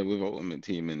Team. Yeah, with Ultimate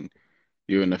Team, and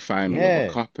you're in the final of a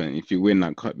Yeah, cup, and if you win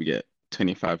that cup, you get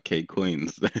 25k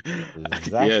coins.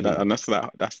 Yeah, exactly.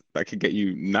 that could get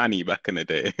you nanny back in the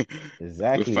day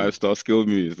with Exactly. five-star skill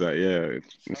moves. Like, yeah,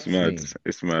 it's Trust mad. me.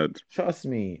 It's mad. Trust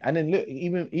me. And then look,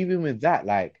 even with that,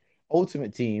 like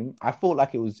Ultimate Team, I felt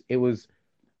like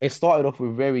it started off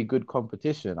with very good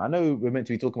competition. I know we're meant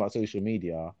to be talking about social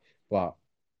media, but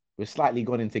we're slightly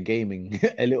gone into gaming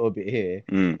a little bit here.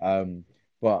 Mm.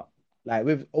 But like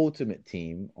with Ultimate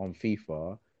Team on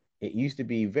FIFA, it used to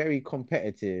be very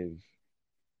competitive,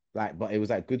 like, but it was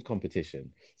like good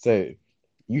competition. So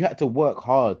you had to work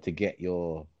hard to get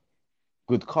your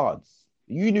good cards.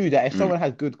 You knew that if Mm. someone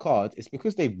had good cards, it's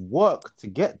because they've worked to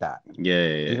get that. Yeah,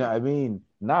 Do you know yeah, what I mean?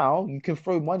 Now you can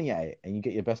throw money at it and you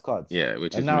get your best cards. yeah,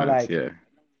 which And is now, mad. like, Yeah,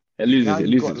 now it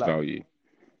you got loses like value.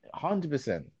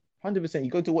 100%, 100%.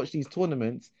 You go to watch these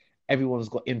tournaments, everyone's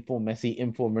got inform Messi,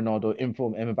 inform Ronaldo,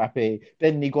 inform Mbappe.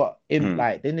 Then you got in Mm.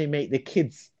 like then they make the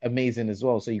kids amazing as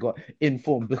well. So you got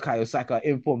inform Bukayo Saka,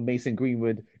 inform Mason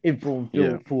Greenwood, inform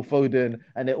Yeah. Phil Foden,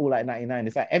 and they're all like 99.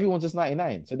 It's like everyone's just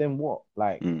 99. So then what?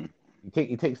 Like Mm.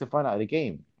 it takes the fun out of the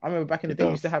game. I remember back in the It day,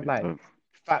 we used does. to have It like does.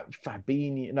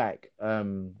 Fabini, like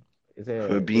there's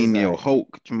Fabinho, like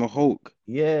Hulk, Jamal Hulk.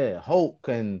 yeah, Hulk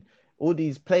and all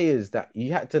these players that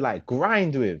you had to like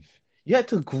grind with. You had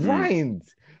to Mm. grind.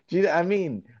 Do you know what I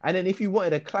mean? And then if you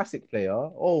wanted a classic player,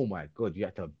 oh my God, you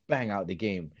had to bang out the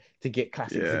game to get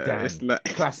classic Yeah, it's Zidane, like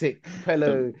classic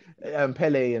the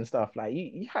Pele and stuff. Like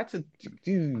you had to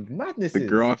do the madnesses.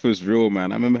 graph is real,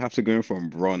 man. I remember having to go from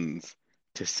bronze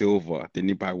to silver. Then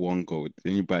you buy one gold.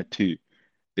 Then you buy two.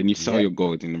 Then you sell Yep, your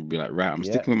gold and be like, right, I'm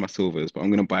yep. sticking with my silvers, but I'm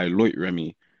gonna buy Loic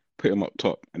Remy, put him up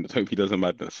top, and hope he does a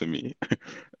madness for me.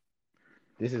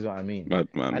 This is what I mean. Mad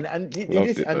man, loved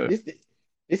This it though.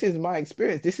 this is my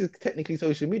experience. This is technically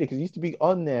social media because it used to be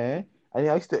on there, and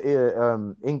I used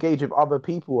to engage with other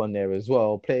people on there as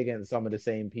well, play against some of the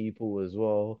same people as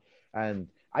well, and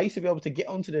I used to be able to get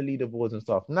onto the leaderboards and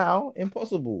stuff. Now,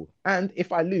 impossible. And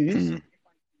if I lose, Mm.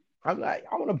 I'm like,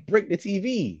 I want to break the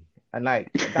TV, and like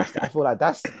I feel like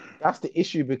that's the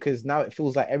issue because now it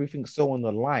feels like everything's so on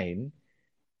the line.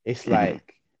 It's Mhm.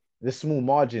 like the small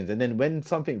margins, and then when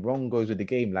something wrong goes with the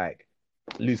game, like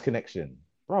lose connection,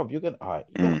 bro, you're gonna, all right,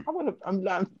 Mm.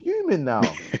 I'm fuming now.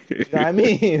 Do you know what I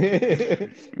mean?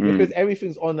 Because Mm.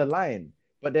 everything's on the line.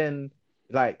 But then,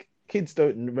 like, kids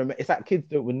don't remember. It's like kids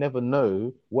don't would never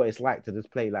know what it's like to just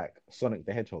play like Sonic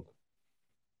the Hedgehog.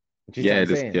 Do you see what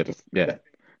I'm saying? Yeah. That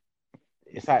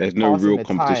it's like There's no passing real the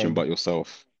competition time but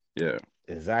yourself. Yeah.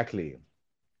 exactly,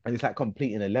 and it's like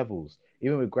completing the levels.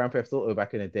 Even with Grand Theft Auto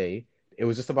back in the day, it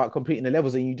was just about completing the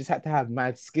levels, and you just had to have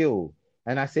mad skill,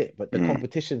 and that's it. But the Mm.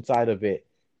 competition side of it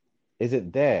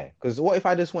isn't there. Because what if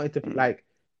I just wanted to Mm. like,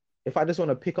 if I just want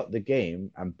to pick up the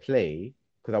game and play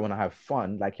because I want to have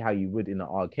fun, like how you would in an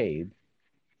arcade,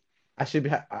 I should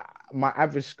be my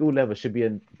average skill level should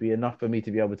be enough for me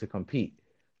to be able to compete.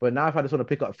 But now if I just want to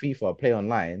pick up FIFA, play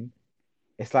online,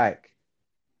 it's like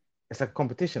it's like a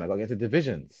competition. I got to get to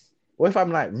divisions. What if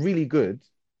I'm like really good?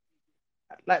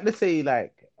 Like let's say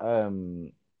like I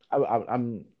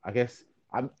guess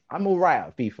I'm all right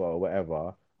at FIFA or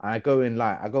whatever. And I go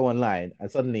online,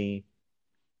 and suddenly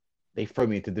they throw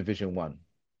me into Division One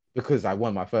because I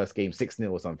won my first game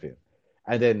 6-0 or something.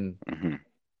 And then Mhm.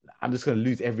 I'm just gonna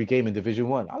lose every game in Division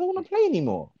One. I don't want to play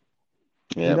anymore.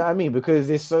 Do you Yeah. know what I mean? Because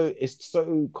it's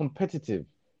so competitive.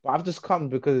 But I've just come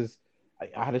because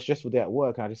I had a stressful day at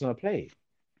work and I just want to play.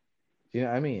 Do you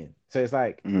know what I mean? So it's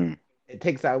like Mm. it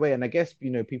takes that away. And I guess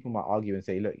people might argue and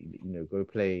say, look, go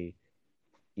play,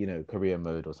 career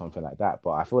mode or something like that.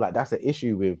 But I feel like that's the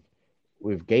issue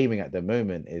with gaming at the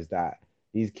moment is that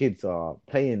these kids are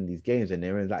playing these games and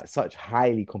they're in like such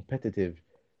highly competitive,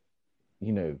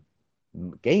 you know,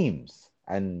 games.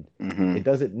 And it Mhm.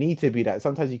 doesn't need to be that.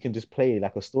 Sometimes you can just play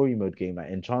like a story mode game like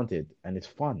Enchanted and it's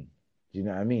fun. Do you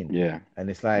know what I mean? Yeah. And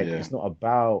it's like Yeah. it's not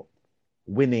about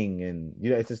winning and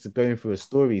it's just going through a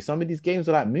story. Some of these games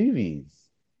are like movies.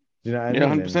 Do you know what I Yeah,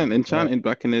 mean? And 100%. Enchanted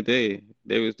back in the day,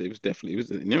 there was definitely it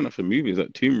was near enough a movie, it was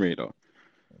like Tomb Raider.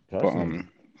 But trust me.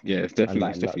 yeah, And it's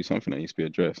definitely something that needs to be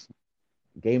addressed.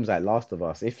 games like Last of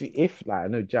Us. If like I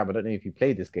know Jam, I don't know if you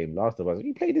played this game, Last of Us. If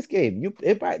you play this game,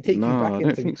 it might take you No, back I don't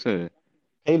into think so.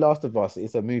 play Last of Us.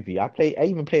 It's a movie. I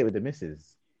even play it with the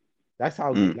missus. That's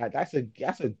how Mm. like that's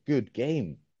a good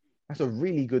game. That's a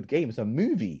really good game. It's a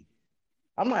movie.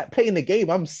 I'm like playing the game.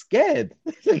 I'm scared.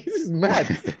 Like, this is mad.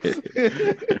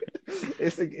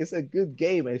 It's a good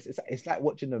game. It's like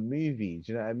watching a movie.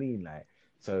 Do you know what I mean? Like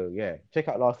so yeah. Check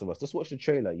out Last of Us. Just watch the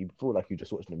trailer. You feel like you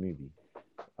just watched the movie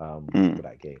for Mm.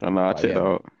 that game. I know, I But checked yeah, that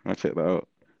man. out. I checked that out.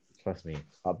 Trust me.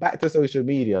 Back to social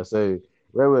media. So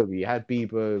where were we? We had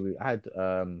Bebo, we had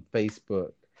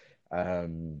Facebook,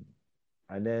 um,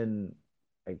 and then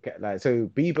like so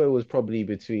Bebo was probably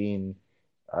between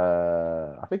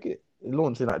I think it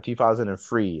launched in like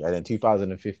 2003 and then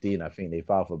 2015 I think they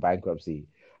filed for bankruptcy.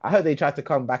 I heard they tried to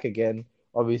come back again.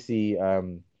 Obviously,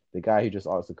 the guy who just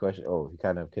asked the question, oh, he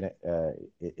kind of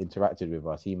interacted with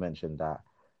us. He mentioned that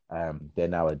they're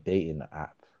now a dating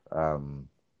app.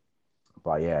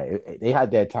 But yeah, they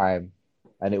had their time,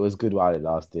 and it was good while it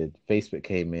lasted. Facebook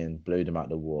came in, blew them out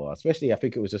the water. Especially, I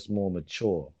think it was just more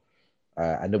mature,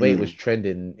 and the way it was Mm.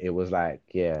 trending, it was like,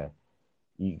 yeah,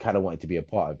 you kind of wanted to be a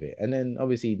part of it. And then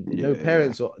obviously, Yeah. no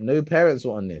parents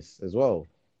were on this as well.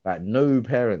 Like no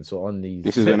parents were on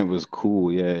This these. is when it was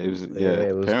cool. Yeah, it was. Yeah, Yeah,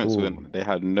 it was parents cool. when they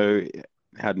had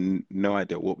no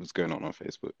idea what was going on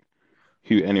Facebook,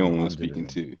 who anyone was speaking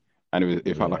 100%. to. and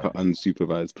it felt like an Yeah,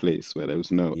 unsupervised place where there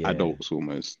was no yeah, adults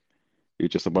almost. It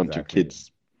was just a bunch of exactly.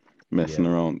 kids messing Yeah.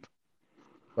 around.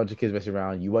 Bunch of kids messing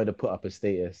around. You want to put up a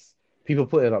status. People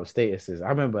putting up statuses. I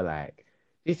remember like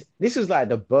this was like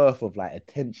the birth of like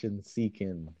attention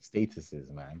seeking statuses,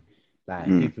 man. Like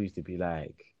Mm. people used to be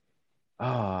like,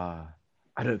 ah,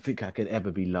 I don't think I could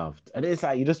ever be loved. And it's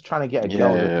like you're just trying to get a Yeah,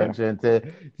 girl's yeah, attention to,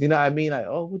 you know what I mean? Like,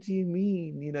 oh, what do you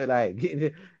mean? You know, like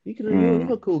you can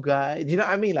you're yeah. a cool guy. Do you know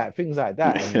what I mean? Like things like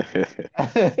that. And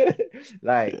Mm.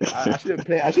 like I shouldn't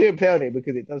play on it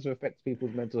because it does affect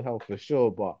people's mental health for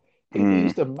sure. But Mm. people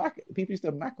used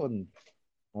to mac on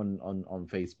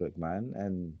Facebook, man.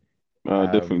 And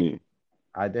um Definitely.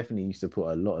 I definitely used to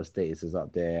put a lot of statuses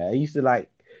up there. I used to like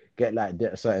get like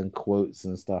certain quotes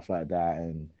and stuff like that,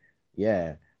 and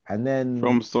yeah. And then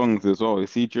From songs as well. You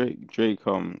see Drake,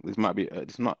 this might be,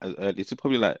 it's not as early. It's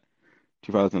probably like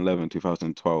 2011,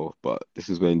 2012, but this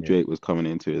is when yeah. Drake was coming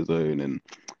into his own and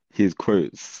his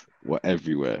quotes were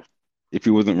everywhere. If he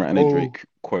wasn't writing a Oh, Drake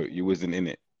quote, you wasn't in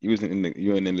it. You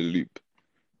weren't in the loop.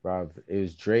 bruv, it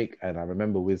was Drake, and I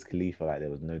remember Wiz Khalifa like there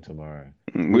was no tomorrow.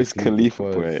 Wiz Wiz Khalifa Khalifa,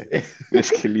 quotes. boy.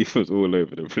 Wiz Khalifa's all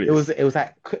over the place. It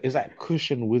was like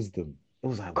cushion wisdom. It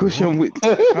was like what? Cushion with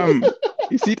fam.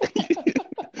 You see,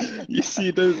 you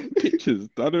see those pictures.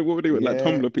 I don't know what were they were like Yeah.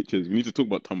 Tumblr pictures. We need to talk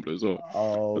about Tumblr as well.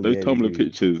 Oh But those yeah, we Tumblr do.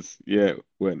 pictures, yeah,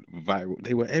 went viral.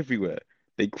 They were everywhere.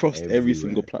 They crossed every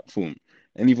single Everywhere. platform.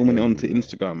 And even when it onto Everywhere.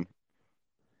 Instagram,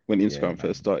 when Yeah, Instagram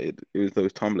first man. started, it was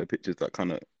those Tumblr pictures that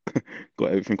kind of got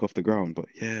everything off the ground. But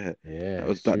yeah, Yeah, that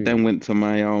was it's that. true. Then went to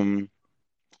my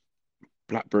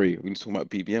BlackBerry. We need to talk about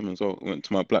BBM as well. Went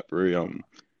to my BlackBerry.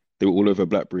 They were all over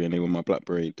BlackBerry, and they were my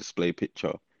BlackBerry display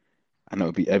picture. And that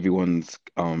would be everyone's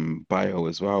bio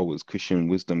as well was Christian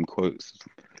wisdom quotes.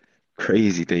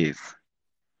 Crazy days.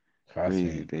 Trust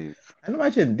Crazy me. days. And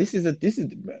imagine this is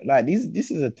like these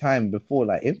this is a time before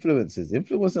like influencers.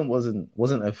 Influencer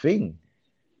wasn't a thing.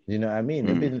 You know what I mean?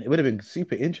 Mm. It would have been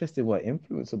super interesting what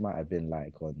influencer might have been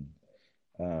like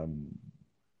um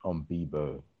on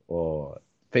Bebo or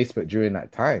Facebook during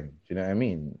that time. Do you know what I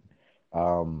mean?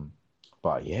 Um,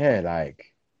 but yeah,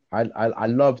 like I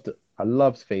loved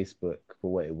Facebook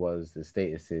for what it was, the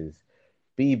statuses.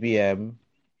 BBM,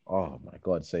 oh my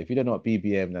God. So if you don't know what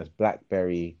BBM, that's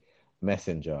BlackBerry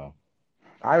Messenger.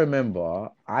 I remember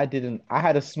I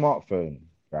had a smartphone,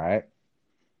 right?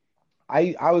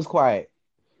 I was quite,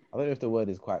 I don't know if the word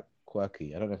is quite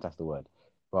quirky. I don't know if that's the word,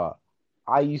 but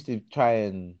I used to try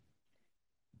and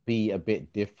be a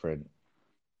bit different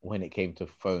when it came to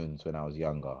phones when I was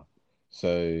younger.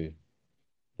 So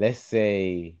let's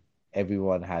say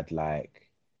everyone had like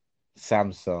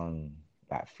Samsung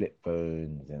like flip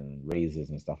phones and razors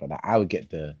and stuff like that. I would get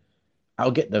the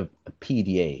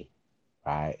PDA,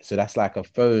 right? So that's like a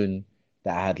phone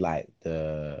that had like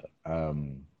the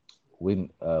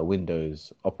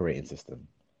Windows operating system.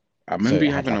 I So remember it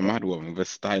you had having a like a mad one with a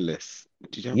stylus.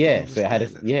 Did you have one yeah, with a so it had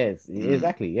a stylus? yes, Mm.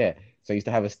 exactly, yeah. So I used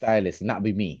to have a stylist, and that'd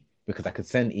be me because I could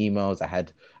send emails.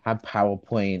 Had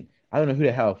PowerPoint. I don't know who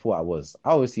the hell I thought I was.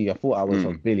 Obviously, I thought I was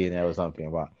a Mm. billionaire or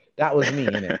something, but that was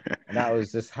me, innit? And that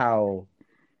was just how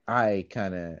I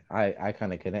kind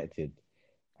of connected.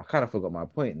 I kind of forgot my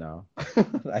point now.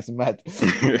 That's mad.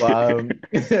 But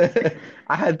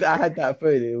I had that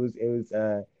phone.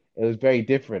 It was very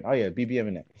different. Oh yeah, BBM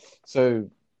in it. So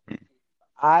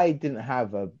I didn't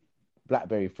have a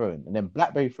BlackBerry phone, and then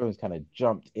BlackBerry phones kind of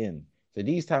jumped in. So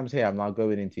these times here, I'm now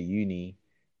going into uni.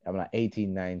 I'm like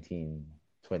 18, 19,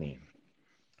 20.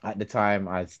 At the time,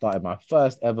 I started my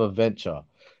first ever venture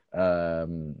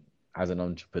um, as an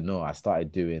entrepreneur. I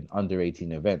started doing under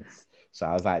 18 events. So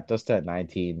I was like, just turned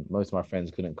 19. Most of my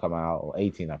friends couldn't come out, or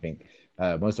 18, I think.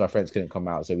 Most of my friends couldn't come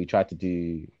out. So we tried to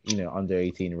do, under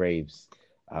 18 raves.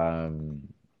 Um,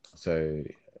 so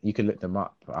you can look them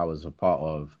up. I was a part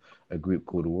of a group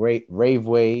called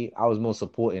Raveway. I was more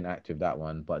supporting active that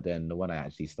one, but then the one I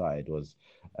actually started was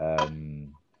um,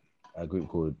 a group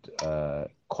called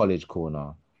College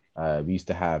Corner. We used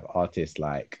to have artists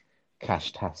like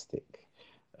Cash Tastic,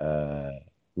 uh,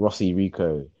 Rossi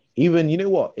Rico. Even you know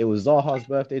what? It was Zaha's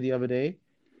birthday the other day,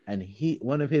 and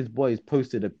one of his boys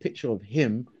posted a picture of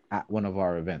him at one of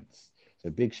our events. So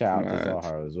big shout out to Mad.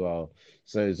 Zaha as well.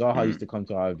 So Zaha used Mm. to come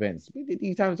to our events.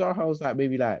 These times Zaha was like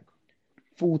maybe like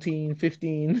 14,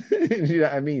 15. You know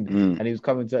what I mean? Mm. And he was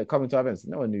coming to our events.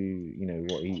 No one knew,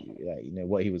 what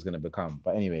what he was gonna become.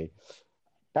 But anyway,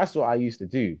 that's what I used to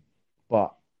do.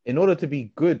 But in order to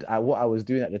be good at what I was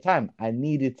doing at the time, I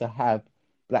needed to have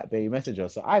BlackBerry Messenger.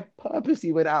 So I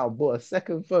purposely went out and bought a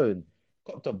second phone,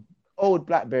 got a old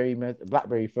BlackBerry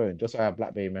phone just so I have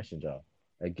BlackBerry Messenger.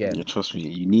 Yeah, again, trust me,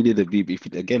 you needed a BB. If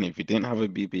you didn't have a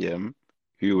BBM,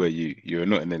 who were you? You were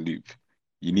not in the loop.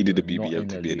 You you needed a were not BBM in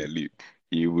to the be in a loop. loop.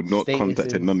 You would not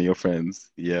contacted none Statuses, of your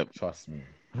friends. Yeah. trust me,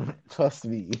 trust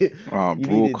me. You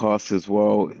needed, Broadcast as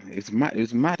well. It's mad. It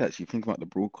was mad actually thinking about the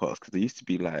broadcast because there used to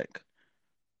be like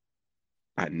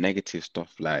negative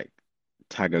stuff like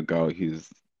tag a girl who's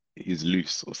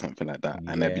loose or something like that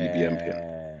and their BBM pin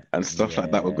yeah, and stuff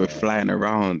like that would go yeah, flying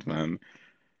around, man.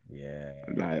 yeah.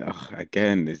 Like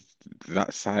again, it's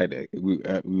that side. We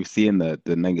were seeing the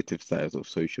negative sides of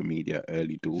social media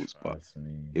early doors, but Trust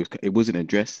me. it wasn't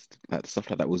addressed. Like stuff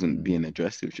like that wasn't being Mm,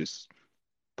 addressed. It was just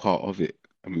part of it,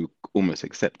 and we almost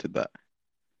accepted that.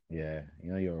 yeah,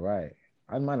 you're right.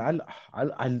 And man,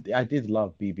 I did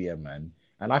love BBM, man,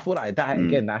 and I thought like that Mm,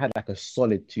 again. That had like a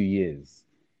solid 2 years.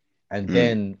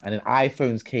 mm. And then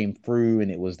iPhones came through,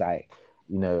 and it was like,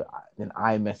 then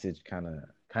iMessage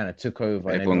kind of took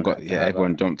over, and everyone had to have a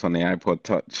Everyone jumped on the iPod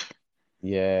Touch.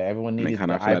 yeah, everyone And then needed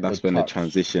kind the of I feel like that's iPod when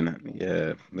Touch.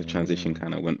 the transition Mm,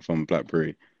 kind of went from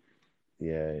BlackBerry.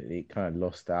 yeah, it kind of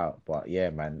lost out, but yeah,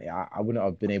 man, I wouldn't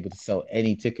have been able to sell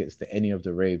any tickets to any of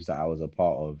the raves that I was a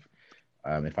part of,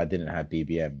 if I didn't have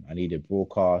BBM. I needed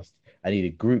broadcast, I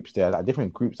needed groups there, like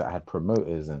different groups that had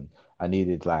promoters, and I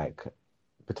needed like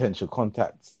potential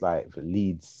contacts, like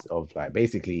leads of like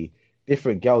basically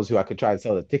different girls who I could try and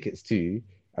sell the tickets to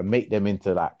and make them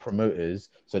into like promoters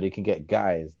so they can get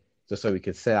guys just so we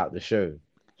could sell out the show.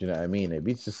 Do you know what I mean? It'd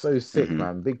be just so sick, Hmm.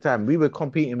 man. Big time. We were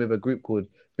competing with a group called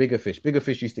Bigger Fish. Bigger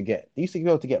Fish used to be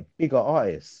able to get bigger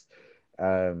artists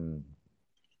um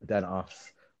than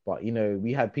us. But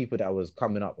we had people that was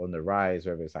coming up on the rise,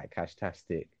 whether it's like Cash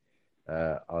Tastic,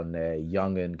 on there.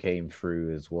 Youngin came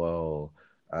through as well.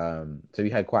 So we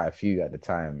had quite a few at the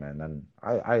time, man, and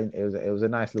it was a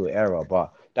nice little era.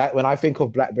 But that when I think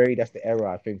of BlackBerry, that's the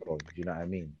era I think of. Do you know what I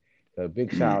mean? So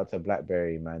big shout Mm. out to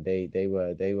BlackBerry, man. They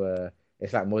were.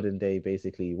 It's like modern day,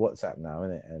 basically WhatsApp now,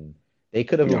 isn't it? And they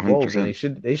could have Yeah, evolved, and they 100%.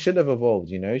 should have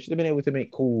evolved. They should have been able to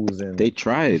make calls, and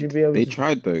they should be able They to.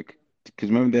 tried though, because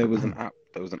remember there was an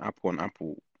app on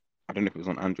Apple. I don't know if it was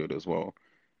on Android as well,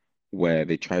 where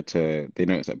they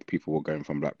noticed that people were going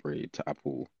from BlackBerry to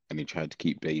Apple, and they tried to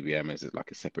keep Baby M as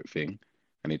like a separate thing,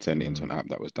 and they turned it into an Mm, app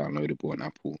that was downloadable on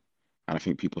Apple. And I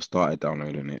think people started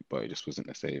downloading it, but it just wasn't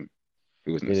the same.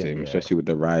 It wasn't the didn't same, yeah. especially with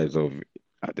the rise of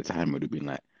at the time it would have been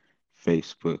like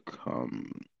Facebook,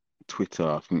 Twitter.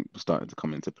 I think was starting to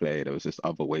come into play. There was just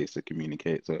other ways to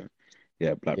communicate. So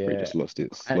yeah, BlackBerry Yeah, just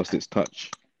and, lost its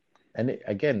touch.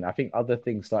 again, I think other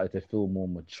things started to feel more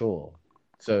mature.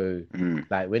 So, Mm.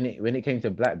 like when it came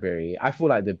to BlackBerry, I feel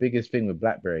like the biggest thing with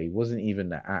BlackBerry wasn't even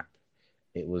the app;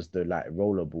 it was the like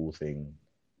rollerball thing.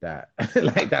 That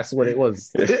like that's what it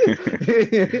was.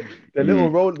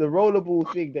 Mm. The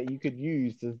rollerball thing that you could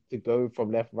use to go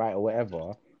from left, right, or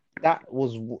whatever.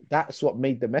 That's what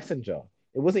made the messenger.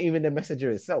 It wasn't even the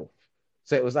messenger itself.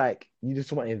 So it was like you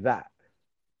just wanted that.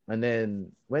 And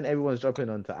then when everyone's jumping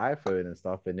onto iPhone and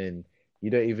stuff, and then you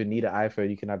don't even need an iPhone,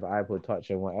 you can have an iPod Touch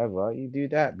and whatever. You do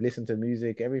that, listen to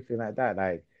music, everything like that.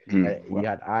 Like you Well,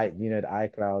 had the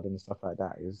iCloud and stuff like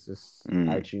that. It's just mm.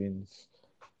 iTunes.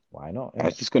 Why not? I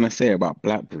was Innit? just gonna say about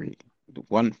BlackBerry, the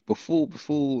one before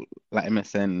like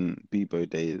MSN Bebo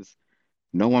days,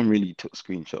 no one really took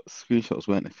screenshots. Screenshots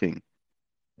weren't a thing.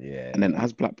 And then Yeah,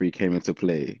 as BlackBerry came into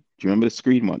play, do you remember the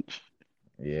Screen Munch?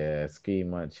 yeah. Ski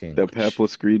munching. The purple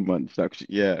Screen Munch, actually,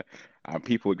 yeah. And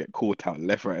people would get caught out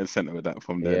left, right, and center with that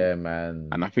from then. Yeah,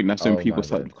 man. And I think that's when Oh people my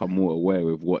started to God. become more aware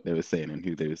with what they were saying and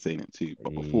who they were saying it to.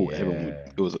 But before, Yeah.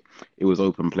 it was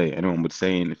open play. Anyone would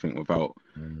say anything without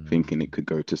thinking it Mm, could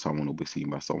go to someone or be seen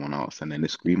by someone else. And then the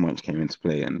Screen Munch came into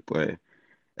play, and boy,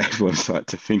 everyone started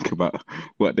to think about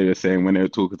what they were saying when they were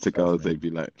talking to trust girls. me. They'd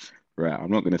be like, right,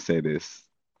 I'm not gonna say this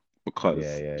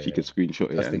Yeah, because yeah, she yeah. could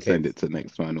screenshot it Just in and send case. it to the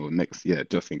next one or next, yeah,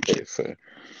 just in case. So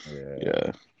Yeah.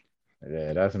 yeah.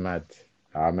 Yeah, that's mad.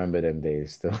 I remember them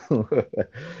days still.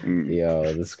 Mm,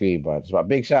 Yo, the screen bunch. But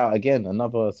big shout out again,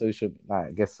 another social, like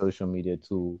I guess social media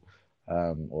tool,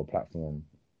 or platform.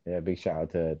 Yeah, big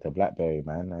shout out to BlackBerry,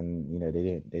 man. And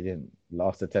they didn't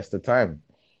last the test of time.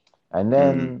 And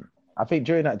mm, then I think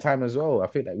during that time as well, I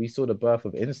think that we saw the birth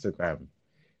of Instagram.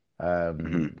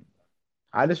 mm, Um,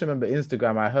 I just remember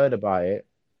Instagram, I heard about it,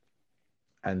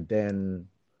 and then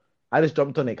I just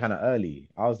jumped on it kind of early.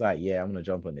 I was like, yeah, I'm gonna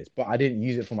jump on this, but I didn't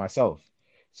use it for myself.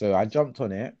 So I jumped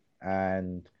on it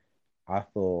and I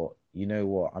thought, you know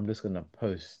what, I'm just gonna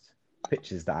post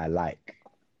pictures that I like.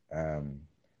 Um,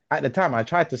 at the time, I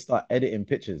tried to start editing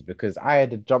pictures because I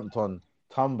had jumped on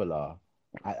Tumblr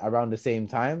around the same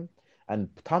time, and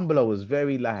Tumblr was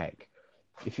very like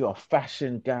if you're a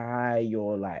fashion guy,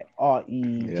 you're like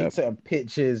arty, Yeah, take certain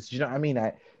pictures. Do you know what I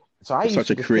mean? So I it's used such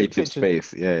to a just take creative pictures.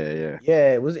 space. Yeah, yeah, yeah.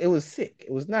 Yeah, it was sick.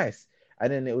 It was nice.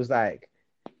 And then it was like,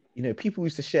 people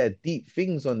used to share deep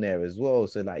things on there as well.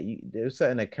 So like there's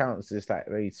certain accounts that's like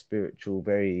very spiritual,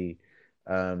 very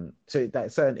so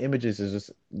that certain images is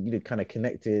just kind of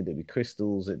connected, there'd be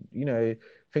crystals and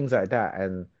things like that.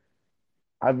 And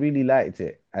I really liked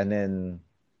it. And then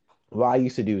what I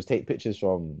used to do was take pictures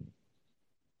from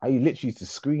I literally used to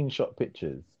screenshot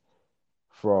pictures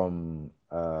from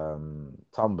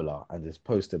Tumblr and just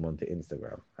post them onto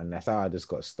Instagram. And that's how I just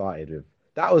got started with.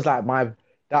 That was like my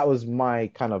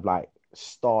kind of like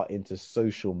start into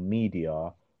social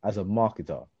media as a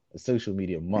marketer, social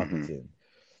media Hmm. marketing.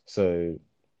 So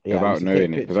yeah, I used Without to take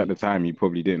knowing it, because at pictures. the time you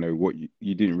probably didn't know what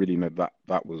you didn't really know that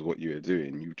that was what you were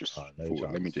doing. You just Oh, no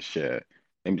thought, chance. let me just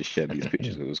share these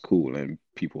pictures. It was cool and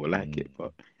people will like Mm, it.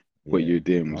 But what yeah, you were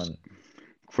doing was man.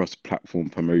 cross-platform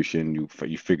promotion. You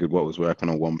figured what was working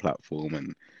on one platform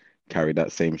and carried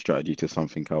that same strategy to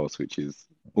something else, which is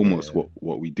almost Yeah,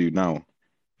 what we do now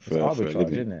it's for a arbitrage,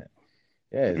 living. isn't it?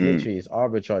 Yeah, Mm, it's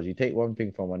arbitrage. You take one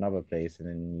thing from another place, and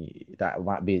then that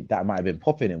might have been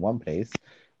popping in one place,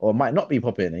 or it might not be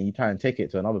popping, and you try and take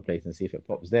it to another place and see if it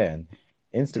pops there. And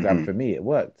Instagram hmm. for me, it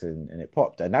worked and it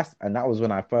popped, and that was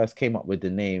when I first came up with the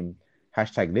name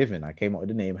hashtag living. I came up with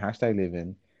the name hashtag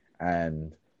living,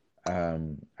 and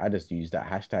I just used that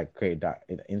hashtag, created that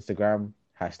in Instagram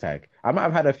hashtag. I might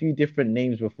have had a few different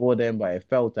names before then, but it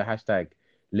fell to hashtag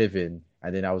living,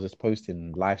 and then I was just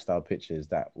posting lifestyle pictures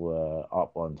that were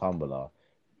up on Tumblr,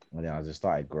 and then I just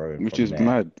started growing Which from is there.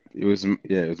 mad. It was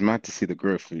mad to see the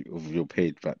growth of your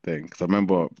page back then. Because I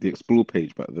remember the Explore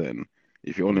page back then.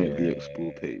 If you're on the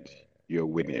Explore Yeah, page, you're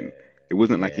winning. yeah, It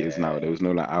wasn't like it is now. yeah, There was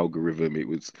no like algorithm. It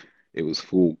was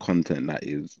full content that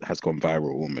is has gone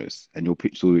viral almost. And your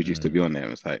pictures always used to be mm, on there. It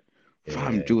was like,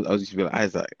 fam, yeah, Jules. I was used to be like,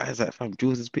 Isaac, fam,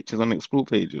 Jules' pictures on the Explore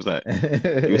page. It was like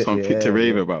it was something to yeah,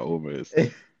 rave bro. about almost.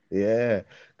 Yeah,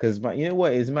 because you know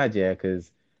what is mad, yeah,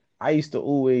 because I used to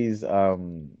always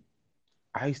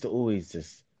I used to always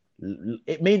just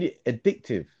it made it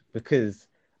addictive because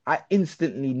I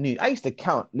instantly knew. I used to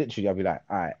count literally. I'd be like,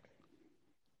 all right,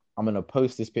 I'm gonna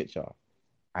post this picture,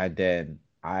 and then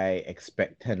I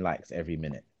expect 10 likes every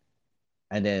minute,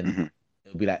 and then Hmm.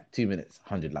 it'll be like 2 minutes,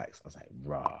 100 likes. I was like,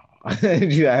 rah. Do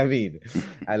you know what I mean?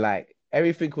 And like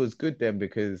everything was good then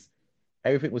because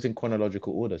everything was in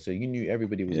chronological order. So you knew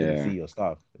everybody was going to see Yeah, your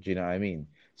stuff. Do you know what I mean?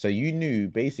 So you knew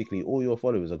basically all your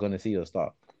followers are going to see your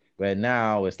stuff. Where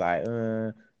now it's like,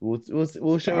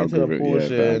 we'll the show it to a algorithm. Yeah,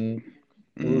 portion.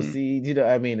 We'll mm. see. Do you know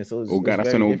what I mean? It's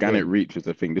That's when very organic different. reach was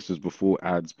the thing. This was before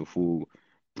ads, before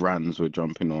brands were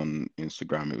jumping on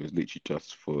Instagram. It was literally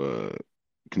just for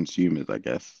consumers, I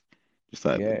guess. Just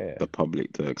like Yeah, the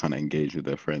public to kind of engage with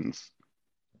their friends.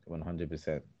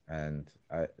 100%. And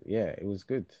yeah, it was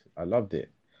good. I loved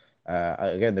it.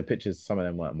 Again, the pictures, some of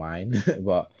them weren't mine,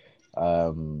 but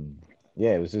um,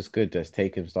 yeah, it was just good just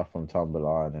taking stuff from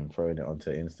Tumblr and then throwing it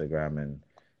onto Instagram. And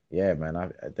yeah,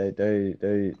 man,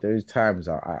 those times,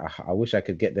 I wish I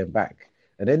could get them back.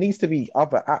 And there needs to be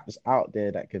other apps out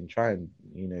there that can try and,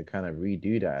 kind of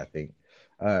redo that, I think.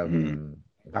 Mm, Um,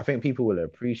 I think people will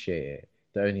appreciate it.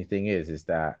 The only thing is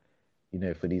that,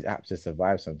 for these apps to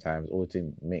survive sometimes or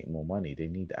to make more money, they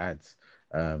need ads.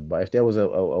 But if there was a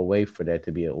way for there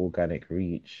to be an organic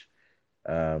reach,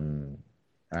 um,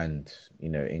 and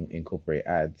incorporate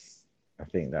ads, I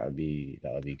think that would be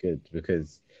good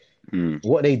because mm.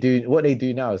 what they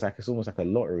do now is like it's almost like a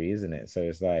lottery, isn't it? So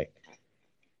it's like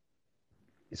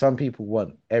some people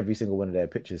want every single one of their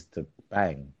pictures to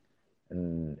bang,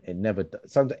 and it never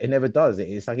does.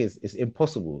 It's like it's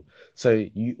impossible. So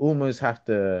you almost have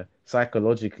to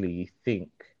psychologically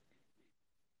think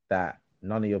that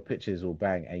none of your pictures will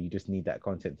bang, and you just need that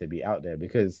content to be out there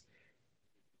because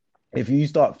if you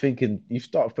start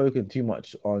focusing too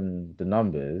much on the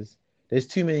numbers, there's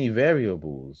too many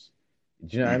variables.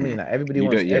 Do you know what I Hmm. mean? Like everybody You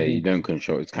wants don't, yeah, you every, don't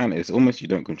control. It's almost you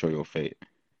don't control your fate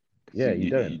because yeah, you, you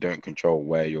you you don't. don't control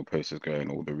where your post is going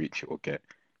or the reach it will get.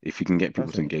 If you can get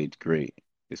people Trust to me. engage, great.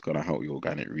 It's gonna help your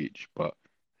organic reach. But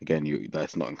again,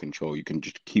 that's not in control. You can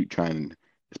just keep trying.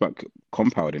 It's about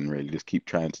compounding, really. Just keep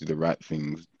trying to do the right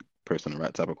things, post on the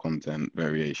right type of content,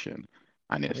 variation,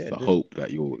 and it's Yeah, the just hope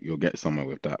that you'll get somewhere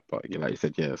with that. But yeah, like you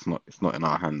said, yeah, it's not in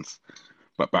our hands.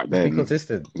 But back just be then,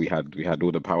 consistent. we had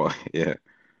all the power. Yeah.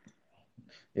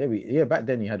 Yeah, back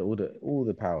then you had all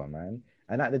the power, man.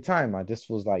 And at the time, I just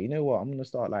was like, you know what? I'm gonna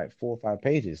start like 4 or 5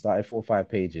 pages. Started 4 or 5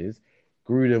 pages,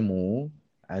 grew them all,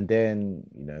 and then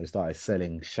started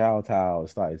selling shout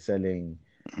outs, started selling.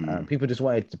 Mm. People just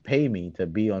wanted to pay me to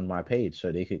be on my page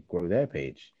so they could grow their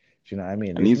page. Do you know what I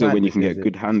mean? And It's these are mad when you can because get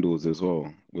good handles as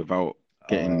well without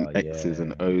getting X's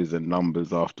and yeah, O's and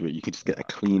numbers after it. You can just get a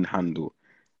clean handle.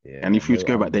 And yeah, if you just no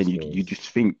go back then, you underscores. just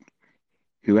think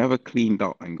whoever cleaned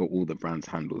up and got all the brand's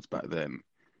handles back then,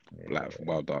 like, Yeah,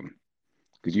 well done.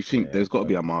 Because you think yeah, there's got to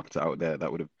be a marketer out there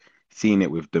that would have seen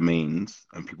it with domains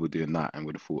and people doing that and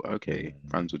would have thought, okay, mm,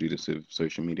 brands will do this with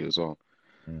social media as well.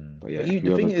 But But yeah,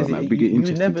 the thing whoever's is, done that, it'd be you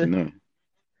would interesting to never, know.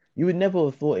 you would never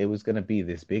have thought it was gonna be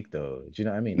this big though. Do you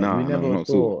know what I mean? Like you would Nah, no, never have not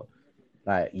at all. thought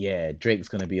like, yeah, Drake's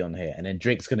gonna be on here, and then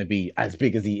Drake's gonna be as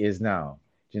big as he is now.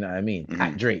 Do you know what I mean? Hmm.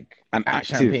 At Drake, And at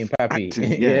Champagne Pappy,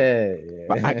 active, yeah. yeah,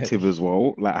 But yeah, active as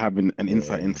well, like having an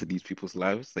insight yeah, into these people's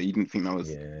lives that you didn't think that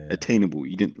was yeah. attainable.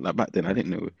 You didn't like back then. I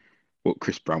didn't know Literally, what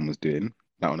Chris Brown was doing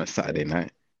like on a Saturday yeah.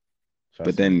 night.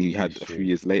 But Trust then me, you had it's a few true.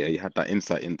 years later, you had that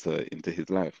insight into his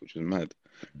life, which was mad.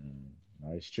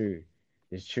 No, it's true.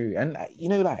 It's true. And you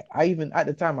know, like I even at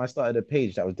the time I started a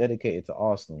page that was dedicated to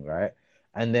Arsenal, right?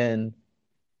 And then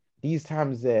these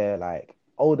times there, like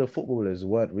older footballers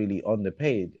weren't really on the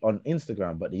page on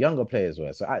Instagram, but the younger players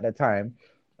were. So at the time,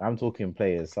 I'm talking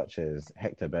players such as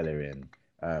Hector Bellerin,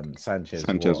 Sanchez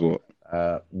Sanchez, Watt, what?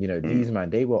 Mm, these man,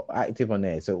 they were active on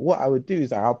there. So what I would do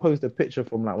is I'll post a picture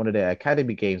from like one of their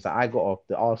academy games that I got off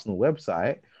the Arsenal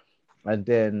website, and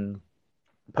then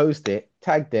post it,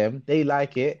 tag them, they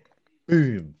like it,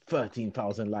 boom,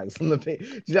 13,000 likes on the page.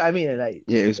 Do you know what I mean? And like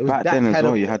yeah, it was it was back that then as kind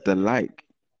well. of You had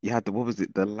the what was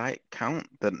it? The like count?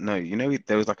 The no,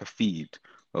 there was like a feed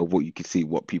of what you could see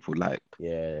what people liked,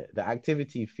 yeah, the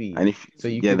activity and feed. if So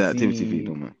you yeah, could the activity feed see,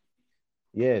 almost.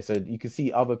 yeah, so you could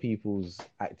see other people's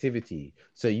activity.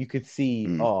 So you could see,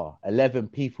 Mm, oh, 11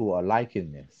 people are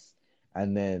liking this.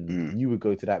 And then mm, you would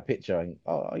go to that picture and,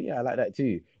 oh, yeah, I like that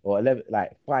too. Or 11,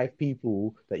 like five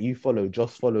people that you follow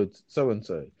just followed so and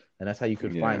so. And that's how you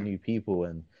could find yeah. new people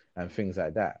and things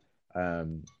like that.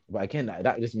 But again,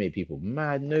 that just made people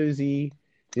mad nosy.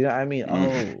 Do you know what I mean?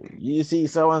 Mm, Oh, you see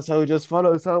so and so, just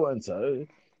follow so and so.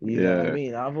 You know what I yeah,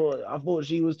 mean? I thought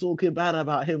she was talking bad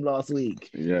about him last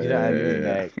week. yeah, Do you know what I yeah, mean? yeah,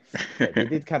 Like, but yeah.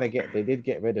 they did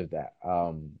get rid of that.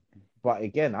 But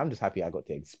again, I'm just happy I got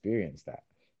to experience that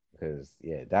because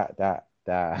yeah,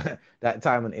 that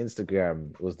time on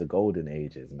Instagram was the golden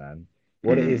ages, man.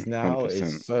 What it is now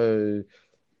is 100%. so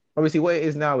obviously what it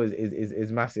is now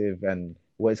is massive, and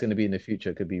what it's going to be in the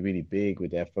future could be really big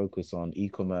with their focus on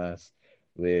e-commerce,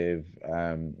 with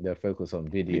their focus on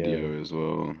video, Video as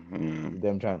well. Yeah.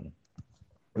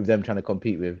 with them trying to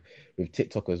compete with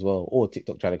TikTok as well, or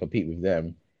TikTok trying to compete with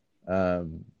them.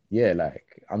 Yeah,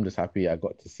 like I'm just happy I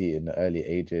got to see it in the early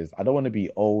ages. I don't want to be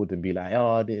old and be like,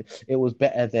 oh, it was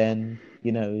better then,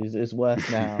 it's worse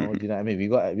now. Do you know what I mean? We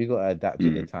got to adapt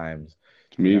with the Mm. times.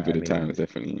 Do you know Move what I with the mean? times,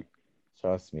 definitely.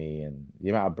 Trust me, and the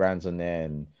amount of brands on there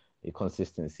and the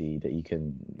consistency that you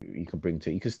can bring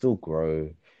to it, you can still grow.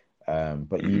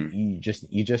 But you Hmm. you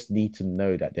just need to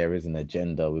know that there is an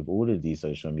agenda with all of these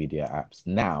social media apps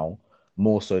now,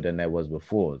 more so than there was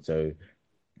before. So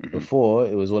Hmm. before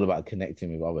it was all about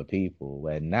connecting with other people,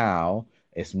 where now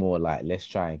it's more like let's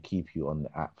try and keep you on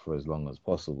the app for as long as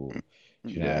possible.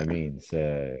 Do you know what I Yeah. mean?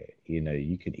 So,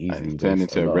 you can And it's easily turned waste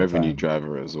a into a lot of revenue time.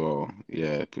 driver as well.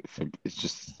 Yeah. It's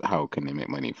just how can they make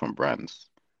money from brands?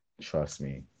 Trust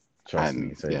me. Trust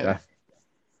me. And So yeah,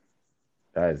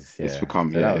 that is, it's yeah.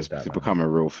 become, So yeah, that was it's that, man. become a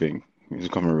real thing. It's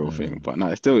become a real thing. Mm, But no,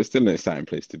 it's still an exciting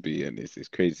place to be. And it's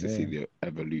crazy to see yeah. the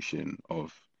evolution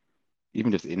of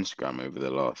even just Instagram over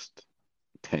the last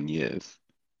 10 years.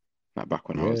 Like back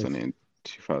when I was on Yes. it in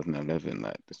 2011,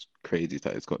 like it's crazy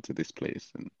that it's got to this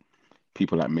place. And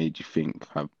people that made you think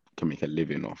can make a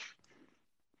living off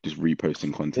just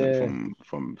reposting content Yeah.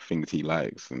 from things he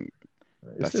likes, and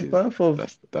It's the birth of,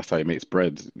 that's how he makes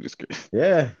bread. Just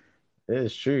yeah,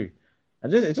 it's true.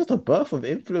 And just it's just a birth of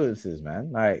influences,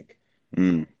 man. Like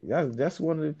mm, that's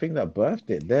one of the things that birthed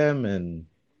it. Them and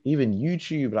even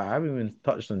YouTube. Like I haven't even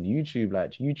touched on YouTube.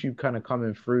 Like YouTube kind of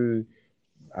coming through.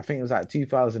 I think it was like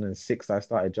 2006 I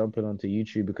started jumping onto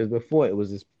YouTube because before it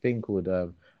was this thing called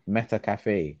Meta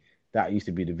Cafe. That used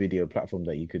to be the video platform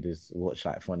that you could just watch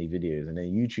like funny videos, and then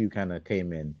YouTube kind of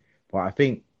came in. But I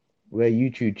think where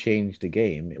YouTube changed the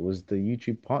game, it was the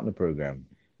YouTube Partner Program.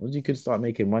 Once you could start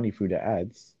making money through the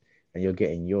ads, and you're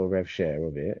getting your rev share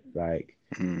of it, like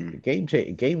mm.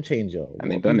 game changer.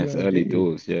 And What they are done people this gonna early do?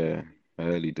 doors, yeah,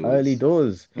 early Early doors.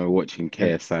 doors, I remember watching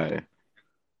and KSI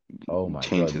oh my change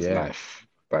god, his yeah, life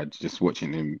by just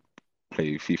watching him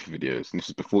play FIFA videos, and this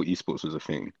was before esports was a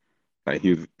thing. Like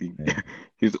yeah,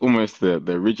 he was almost the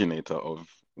originator of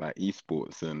like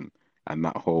esports and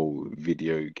that whole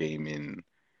video gaming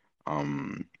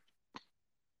um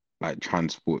like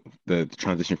transport the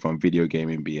transition from video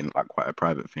gaming being like quite a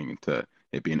private thing to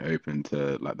it being open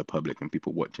to like the public and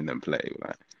people watching them play.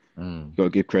 Like Mm, you gotta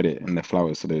give credit and the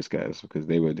flowers to those guys because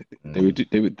mm.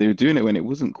 they were doing it when it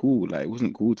wasn't cool. Like it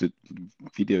wasn't cool to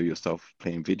video yourself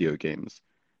playing video games.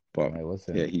 But No, it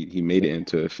yeah, wasn't. he made it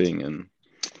into a thing and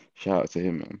shout out to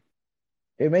him, man.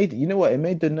 It made, you know what? It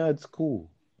made the nerds cool,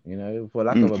 for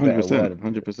lack of a better 100%, word.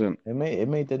 100%. It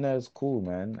made the nerds cool,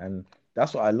 man. And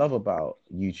that's what I love about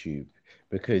YouTube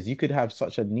because you could have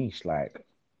such a niche like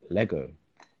Lego.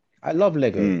 I love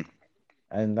Lego. Mm,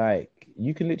 And like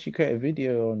you can literally create a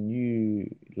video on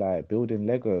you like building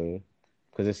Lego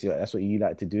because that's what you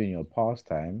like to do in your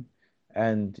pastime.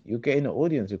 And you're getting an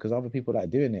audience because other people like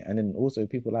doing it. And then also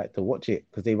people like to watch it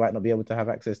because they might not be able to have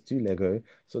access to Lego.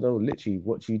 So they'll literally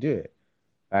watch you do it.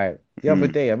 Like the other mm.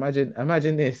 day, imagine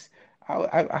this.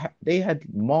 They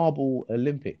had Marble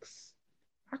Olympics.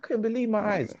 I couldn't believe my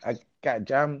eyes. I got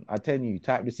jammed. I tell you,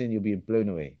 type this in, you'll be blown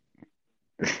away.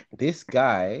 This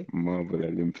guy, Marvel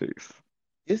Olympics.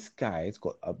 this guy's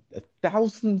got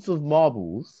thousands of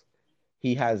marbles.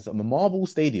 He has marble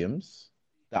stadiums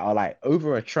that are like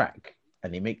over a track,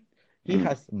 and he Mm.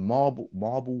 has marble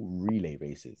relay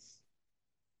races.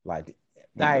 Like,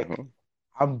 What the like hell?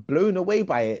 I'm blown away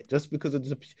by it just because of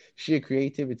the sheer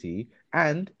creativity,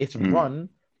 and it's Mm. run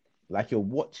like you're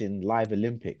watching live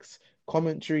Olympics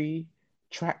commentary,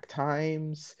 track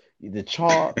times, the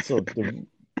charts of the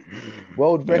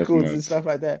world That's records and nuts. stuff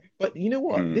like that. But you know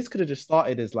what? Mm. This could have just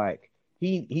started as like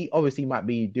he obviously might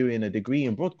be doing a degree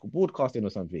in broadcasting or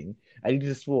something, and he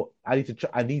just thought I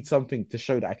need something to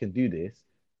show that I can do this,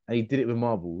 and he did it with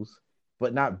marbles.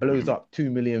 But now it blows Mm. up 2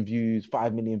 million views,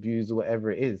 5 million views, or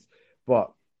whatever it is.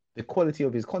 But the quality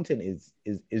of his content is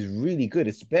really good.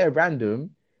 It's bare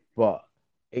random, but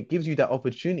it gives you that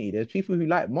opportunity. There's people who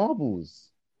like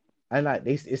marbles, and like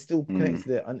it still connects Mm.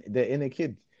 to their inner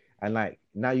kid, and like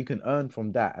now you can earn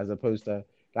from that as opposed to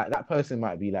like that person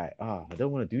might be like, I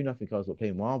don't want to do nothing else but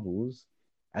play marbles,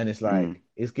 and it's Mm. like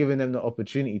it's giving them the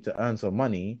opportunity to earn some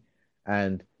money,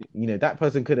 and that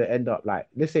person could have ended up like,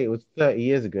 let's say it was 30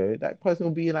 years ago, that person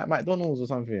will be in like McDonald's or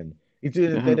something. He's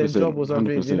doing a dead end job 100%, or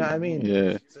something. Do you know 100%. what I mean?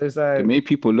 Yeah. So it's It like, made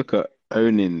people look at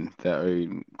owning their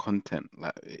own content.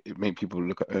 Like it made people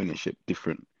look at ownership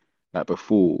different. Like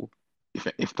before,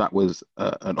 if that was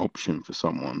an option for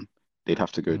someone, they'd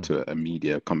have to go mm, to a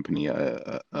media company,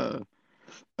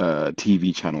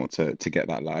 TV channel to get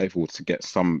that live or to get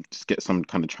some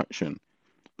kind of traction.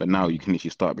 But now you mm. can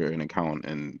actually start your own account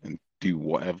and do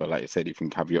whatever. Like I said, you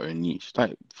can have your own niche.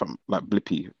 Like from like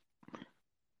Blippy.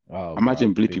 Oh, bro,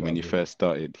 Imagine Blippy big when up he Blippi. first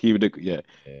started. He would have, yeah,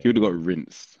 he would have Yeah, got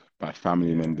rinsed by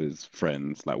family yeah, members,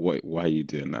 friends. Like, what? Why are you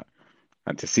doing that?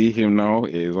 And to see him now,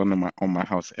 it is on my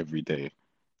house every day.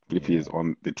 Blippy is yeah.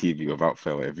 on the TV without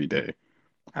fail every day,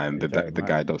 and It's very the mad.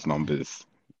 guy does numbers.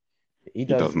 He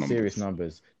He does does serious numbers.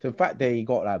 numbers. The fact that he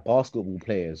got like basketball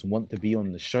players want to be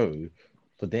on the show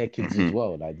for their kids as Hmm.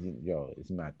 well. Like, yo, it's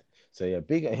mad. So yeah,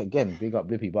 big up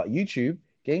Blippi. But YouTube,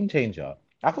 game changer.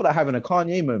 I feel like having a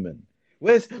Kanye moment.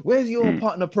 Where's your Mm.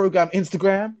 partner program,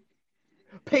 Instagram?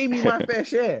 Pay me my fair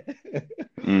share. Do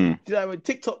Mm. you know when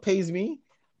TikTok pays me?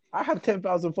 I have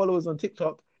 10,000 followers on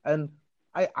TikTok and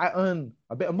I earn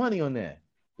a bit of money on there.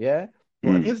 Yeah.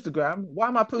 But on Mm. Instagram, why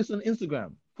am I posting on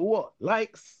Instagram? For what?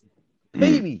 Likes?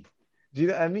 Pay Mm. me. Do you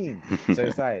know what I mean? So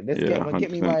it's like, let's Yeah,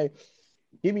 get me 100%. my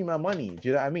give me my money. Do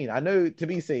you know what I mean? I know to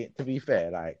be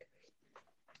fair, like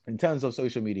in terms of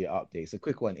social media updates, a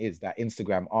quick one is that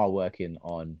Instagram are working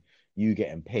on you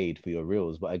getting paid for your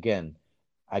reels. But again,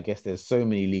 I guess there's so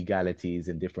many legalities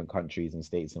in different countries and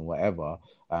states and whatever.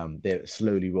 They're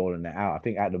slowly rolling it out. I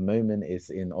think at the moment it's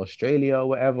in Australia or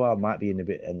whatever. Might be in a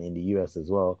bit and in the US as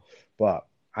well. But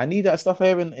I need that stuff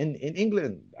here in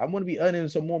England. I want to be earning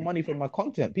some more money from my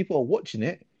content. People are watching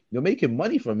it. You're making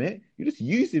money from it. You're just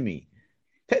using me.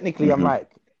 Technically, Hmm.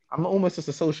 I'm almost just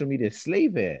a social media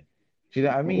slave here. Do you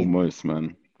know what I mean? Almost,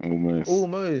 man. Almost.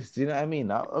 Almost. Do you know what I mean?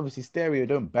 Now, obviously, stereo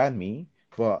don't ban me,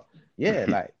 but yeah,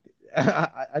 like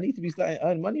I need to be starting to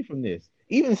earn money from this.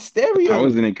 Even The stereo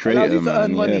power's in a allows creator, you to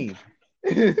earn man. Yeah, money.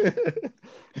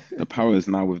 the power is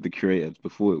now with the creators.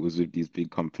 Before it was with these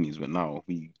big companies, but now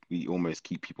we almost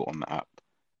keep people on the app,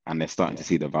 and they're starting to Yeah,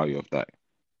 see the value of that.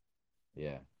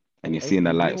 yeah. And you're seeing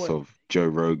the You know likes what? of Joe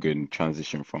Rogan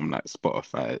transition from like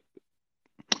Spotify,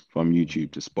 from Mm,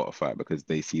 YouTube to Spotify because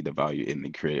they see the value in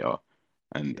the creator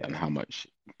and yeah, how much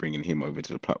bringing him over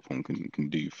to the platform can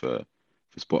do for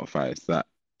Spotify. It's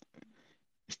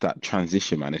that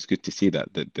transition, man. It's good to see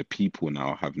that the people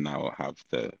now have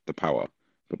the power.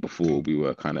 But before mm, we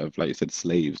were kind of like you said,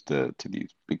 slaves to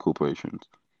these big corporations.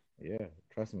 yeah.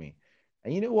 Trust me.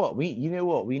 And you know what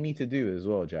we need to do as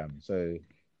well, Jam. So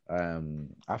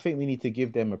I think we need to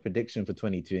give them a prediction for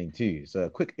 2022. So a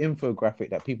quick infographic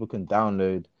that people can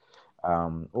download,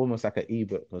 almost like an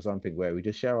ebook or something where we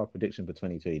just share our prediction for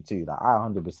 2022. Like I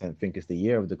 100% think it's the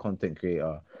year of the content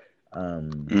creator.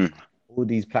 Um, Mm, all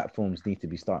these platforms need to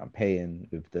be starting paying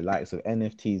with the likes of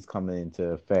NFTs coming into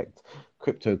effect,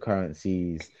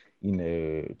 cryptocurrencies,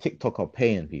 TikTok are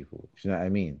paying people. Do you know what I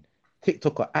mean?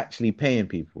 TikTok are actually paying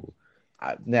people.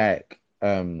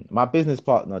 My business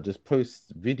partner just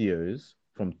posts videos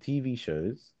from TV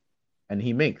shows and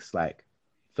he makes like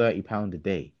 £30 a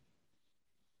day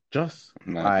just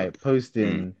mad by man.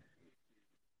 Mm, posting,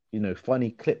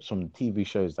 funny clips from the TV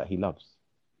shows that he loves.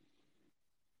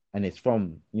 And it's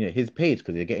from, his page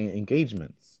because they're getting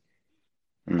engagements.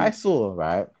 I mm, saw,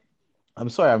 right? I'm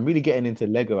sorry, I'm really getting into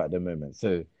Lego at the moment.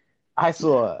 So I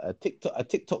saw a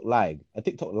TikTok live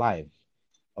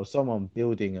of someone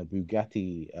building a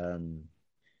Bugatti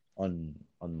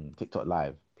on TikTok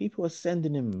live. People are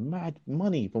sending him mad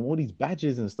money from all these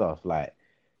badges and stuff, like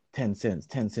 10 cents,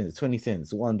 10 cents, 20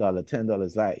 cents, $1,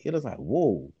 $10. Like it was like,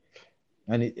 whoa.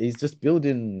 And he's just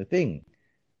building the thing.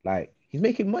 Like he's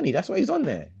making money. That's why he's on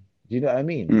there. Do you know what I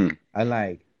mean? mm. And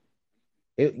like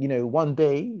one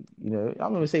day,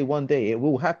 I'm gonna say one day it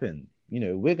will happen.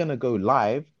 We're gonna go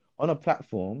live on a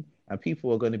platform and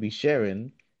people are gonna be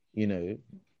sharing, you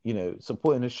know,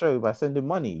 supporting the show by sending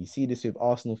money. You see this with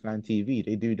Arsenal Fan TV.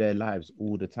 They do their lives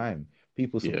all the time.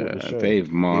 People support the Yeah, show. they've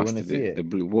They want to mastered see it. The it.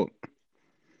 blue what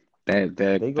their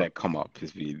They their got come up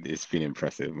has been it's been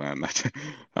impressive, man.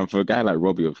 And for a guy like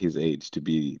Robbie of his age to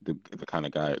be the kind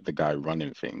of guy the guy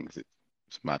running things,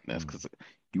 it's madness mm, because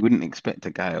you wouldn't expect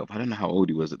a guy of I don't know how old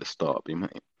he was at the start,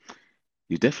 but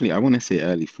he's definitely I want to say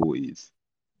early 40s,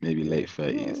 maybe yeah. late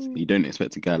 30s. Well, You don't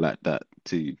expect a guy like that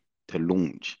to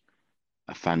launch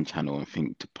a fan channel and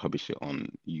think to publish it on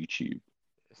YouTube.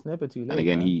 it's never too And late,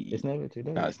 again, man. he It's never too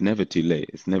late. it's never too late.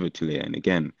 It's never too late. And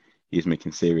again, he's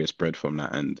making serious bread from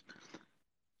that. And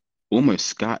almost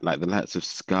Sky, like the likes of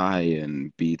Sky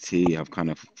and BT have kind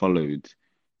of followed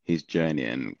his journey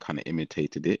and kind of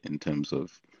imitated it in terms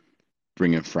of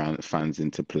bringing fans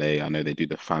into play. I know they do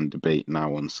the fan debate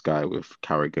now on Sky with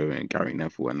Carragher and Gary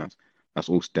Neville, and that's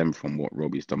all stemmed from what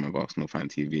Robbie's done with Arsenal Fan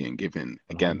TV and giving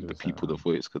again the 100%, people the man.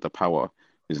 voice because the power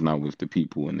is now with the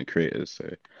people and the creators. So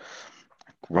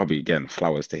Robbie again,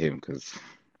 flowers to him because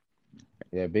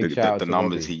Yeah, big the shout out the to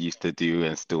numbers Robbie. he used to do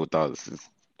and still does is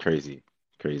crazy,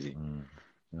 crazy. Mm.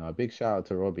 A big shout out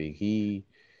to Robbie.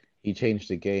 He changed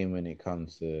the game when it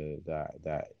comes to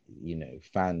that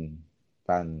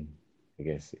fan I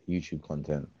guess YouTube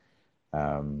content.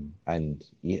 And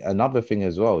another thing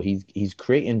as well, he's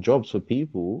creating jobs for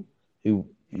people who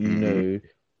Hmm.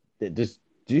 that just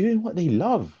doing what they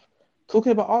love.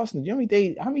 Talking about Arsenal, do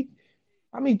you know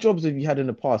how many jobs have you had in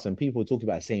the past and people talk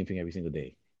about the same thing every single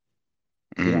day?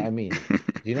 Do you know Hmm. what I mean?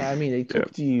 Do you know what I mean? They Yeah,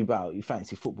 talk to you about you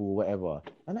fancy football or whatever,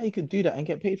 and now you can do that and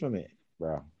get paid from it,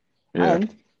 bro. yeah.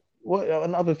 And what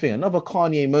another thing, another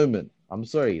Kanye moment. I'm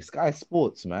sorry, Sky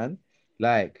Sports, man.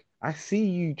 Like I see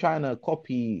you trying to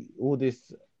copy all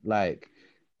this, like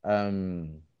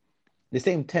um the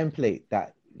same template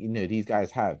that these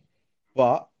guys have,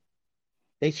 but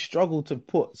they struggle to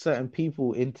put certain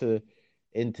people into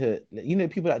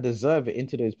people that deserve it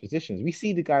into those positions. We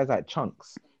see the guys like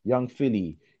Chunks, Young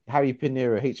Philly, Harry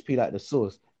Pinero, HP like the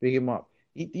Source, big him up.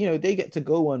 They get to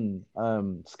go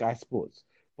on Sky Sports,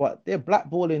 but they're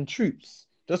blackballing Troops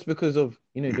just because of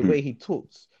the Hmm. way he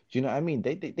talks. Do you know what I mean?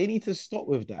 They need to stop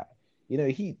with that.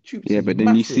 He Troops Yeah, is but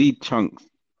then you massive. see chunks.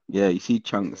 Yeah, you see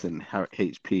chunks and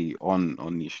HP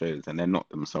on these shows, and they're not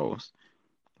themselves.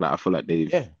 Like I feel like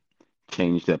they've Yeah,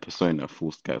 changed their persona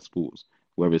for Sky Sports,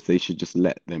 whereas they should just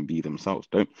let them be themselves.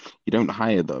 You don't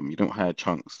hire them, you don't hire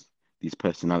chunks, these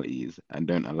personalities, and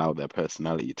don't allow their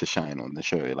personality to shine on the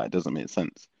show. It like doesn't make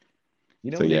sense.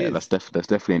 you know So what it yeah, is. that's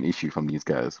definitely an issue from these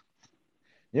guys.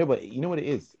 But you know what it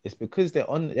is? It's because they're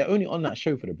only on that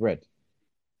show for the bread.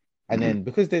 And Hmm. then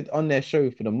because they're on their show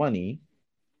for the money,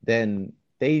 then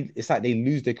it's like they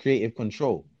lose the creative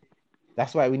control.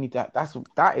 That's why we need to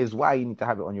that is why you need to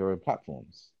have it on your own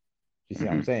platforms. You see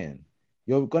what I'm Hmm. saying?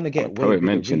 You're gonna Oh, get way Poet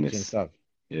bigger mentioned reach and this. stuff.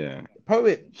 Yeah.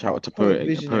 Poet, Shout out bro, to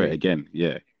poet Poet visionary. again.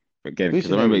 Yeah. Again,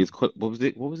 because I remember Visionary. what was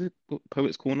it? What was it?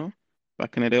 Poet's Corner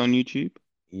back in the day on YouTube.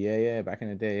 Yeah, yeah, back in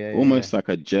the day. Yeah, yeah, yeah. Almost like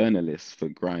a journalist for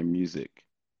grime music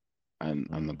and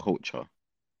the Mm. culture.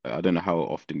 I don't know how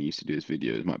often he used to do his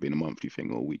videos. It might be in a monthly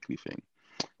thing or a weekly thing.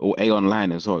 Or A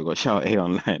Online as well. You got to shout out A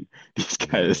Online. These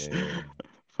Yeah, guys yeah,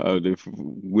 followed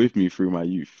with me through my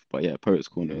youth. But yeah, Poet's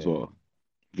Corner yeah, as yeah. well.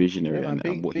 Yeah, Visionary man. and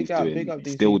Big, what big he's up, doing. big up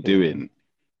He's these still people, man. doing.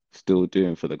 still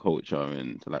doing for the culture,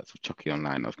 and the likes of Chucky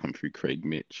Online have come through, Craig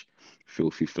Mitch,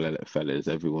 Filthy Fellas,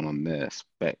 everyone on there,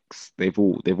 Specs. They've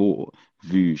all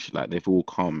Vuj, like they've all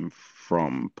come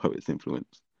from Poet's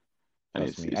influence, and Trust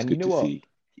it's me. it's And you good know to what? see.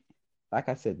 Like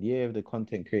I said, year of the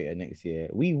content creator next year,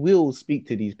 we will speak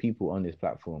to these people on this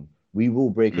platform. We will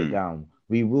break it Mm, down.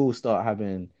 We will start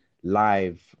having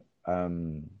live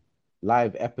um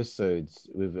live episodes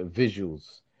with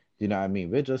visuals. Do you know what I mean?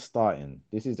 We're just starting.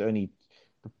 This is only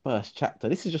the first chapter.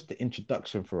 This is just the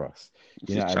introduction for us. Do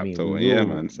this you know is what I mean? chapter We one, yeah, will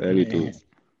man. It's early doors.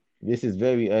 this is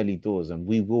very early doors, and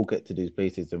we will get to these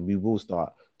places and we will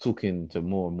start talking to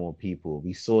more and more people.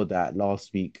 We saw that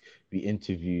last week. We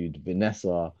interviewed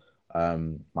Vanessa,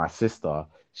 my sister.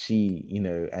 She,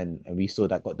 and we saw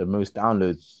that got the most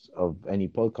downloads of any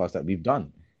podcast that we've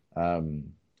done, um,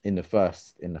 in the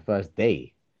first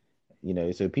day.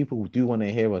 So people do want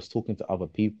to hear us talking to other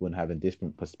people and having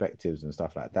different perspectives and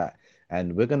stuff like that.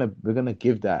 And we're gonna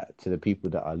give that to the people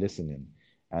that are listening.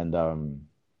 And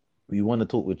we want to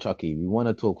talk with Chucky. We want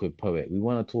to talk with Poet. We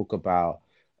want to talk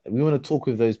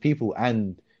with those people,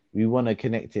 and we want to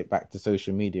connect it back to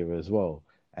social media as well,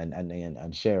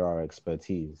 and share our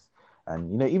expertise.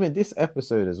 And even this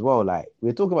episode as well, like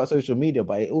we're talking about social media,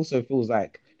 but it also feels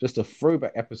like just a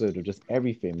throwback episode of just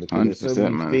everything because there's so 100%,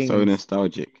 many man. So things,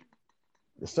 nostalgic.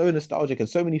 it's so nostalgic, and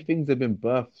so many things have been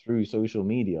birthed through social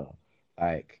media.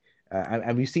 Like,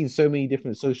 and we've seen so many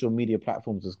different social media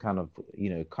platforms as kind of,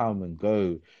 come and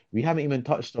go. We haven't even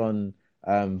touched on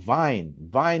Vine.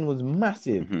 Vine was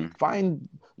massive. Hmm. Vine,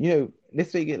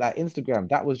 let's take it like Instagram.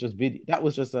 That was just video. That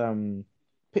was just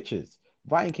pictures.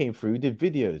 Vine came through, did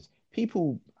videos.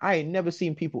 People, I ain't never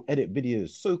seen people edit videos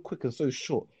so quick and so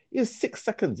short. It was 6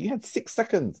 seconds. You had 6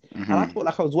 seconds, and I Hmm. felt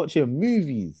like I was watching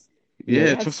movies. They Yeah,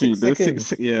 had trust me, six the six,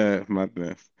 seconds, yeah,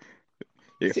 madness.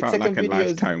 It six felt like second a videos.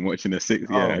 lifetime watching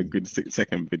a Um, good 6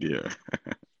 second video.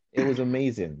 it was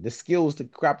amazing. The skills to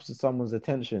grab someone's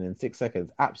attention in 6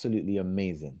 seconds, absolutely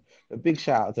amazing. A big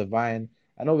shout out to Vine.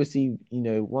 And obviously,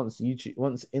 once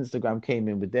Instagram came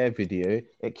in with their video,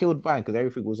 it killed Vine because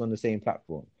everything was on the same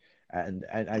platform. And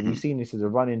we've Mhm. seen this as a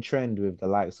running trend with the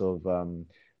likes of Facebook,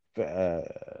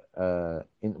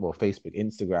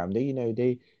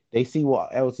 Instagram. They see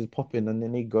what else is popping and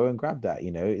then they go and grab that.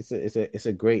 It's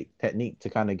a great technique to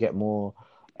kind of get more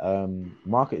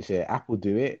market share. Apple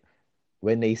do it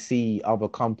when they see other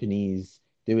companies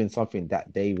doing something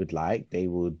that they would like, they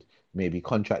would maybe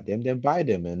contract them, then buy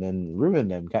them, and then ruin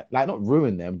them. Like not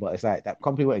ruin them, but it's like that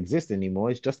company won't exist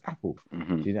anymore. It's just Apple.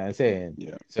 Hmm. Do you know what I'm saying?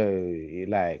 Yeah. So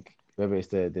like whether it's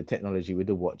the technology with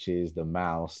the watches, the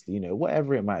mouse,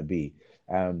 whatever it might be.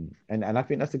 And I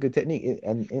think that's a good technique.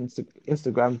 And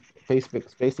Instagram,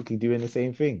 Facebook's basically doing the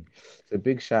same thing. So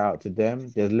big shout out to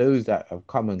them. There's loads that have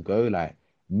come and go. Like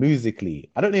musically.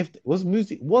 I don't know if was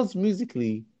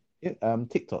musically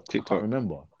TikTok. I can't TikTok.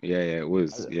 remember. Yeah, it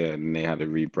was. Uh, Yeah, and they had a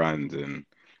rebrand and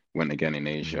went again in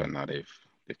Asia. mm, And now they're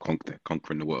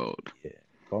conquering the world. yeah,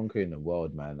 conquering the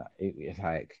world, man. It's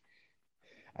like,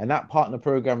 and that partner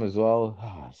program as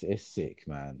well. It's sick,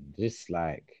 man. Just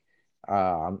like,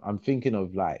 I'm thinking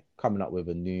of like coming up with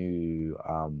a new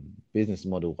business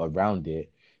model around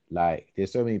it. Like,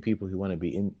 there's so many people who want to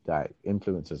be in like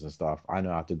influencers and stuff. I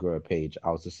know how to grow a page.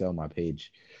 I was to sell my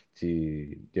page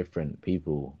to different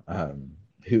people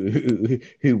who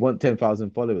want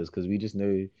 10,000 followers because we just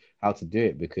know how to do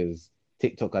it because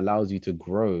TikTok allows you to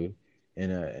grow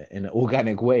in an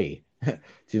organic way. Do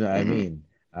you know what I Hmm. mean?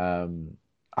 Um,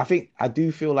 I think I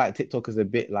do feel like TikTok is a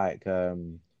bit like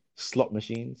slot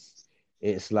machines.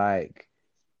 It's like,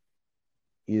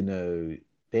 you know,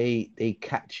 they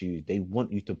catch you, they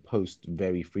want you to post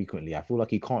very frequently. I feel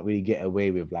like you can't really get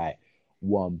away with like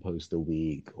one post a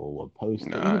week or one post,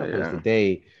 even Nah, a post a yeah.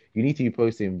 day. You need to be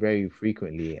posting very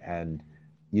frequently, and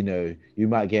you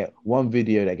might get one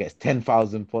video that gets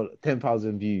 10,000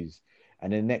 views,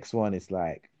 and the next one is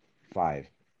like five,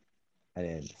 and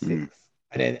then Mm. six,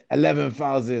 and then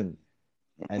 11,000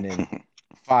 and then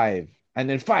five, and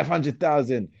then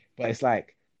 500,000. But it's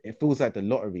like it feels like the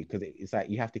lottery because it's like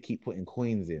you have to keep putting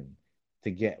coins in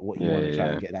to get what you Yeah, want to yeah, try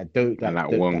and yeah. get that dope, And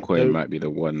that one that coin dope. might be the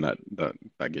one that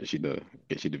gets you the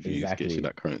views, gets you Exactly.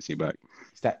 that currency back.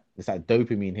 It's that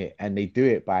dopamine hit, and they do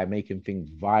it by making things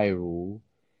viral.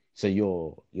 So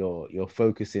you're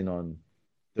focusing on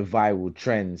the viral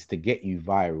trends to get you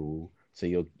viral. So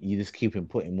you just keep on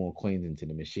putting more coins into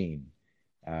the machine.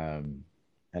 Um,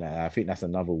 and I think that's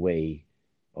another way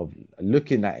of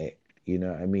looking at it. You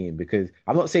know what I mean? Because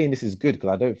I'm not saying this is good because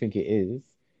I don't think it is,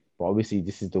 but obviously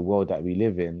this is the world that we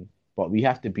live in. But we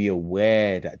have to be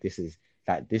aware that this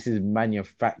is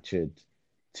manufactured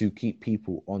to keep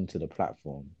people onto the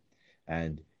platform.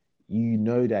 And you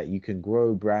know that you can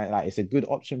grow brand, like it's a good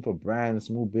option for brands,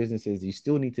 small businesses. You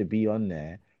still need to be on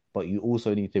there, but you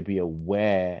also need to be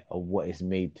aware of what it's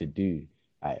made to do.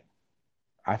 Like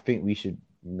I think we should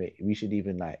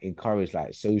even like encourage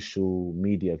like social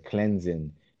media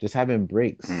cleansing, just having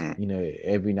breaks, Mm,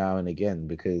 every now and again,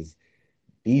 because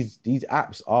these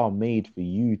apps are made for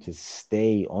you to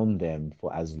stay on them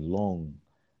for as long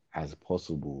as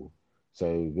possible.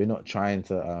 So we're not trying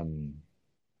to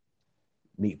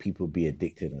make people be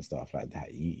addicted and stuff like that.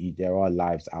 There are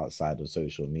lives outside of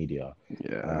social media,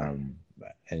 yeah. um,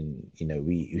 and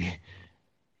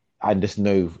I just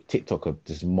know TikTok have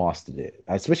just mastered it.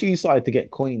 Especially you started to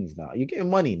get coins now. You're getting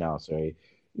money now. Sorry,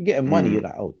 you're getting money. You're Mm,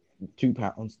 like, oh,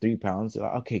 £2, £3. You're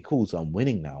like, okay, cool. So I'm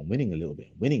winning now. I'm winning a little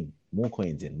bit. Winning more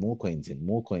coins in, more coins in,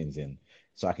 more coins in,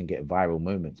 so I can get viral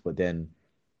moments. But then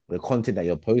the content that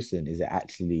you're posting, is it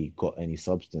actually got any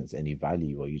substance, any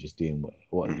value, or are you just doing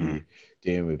what hmm you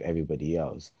doing with everybody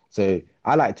else? So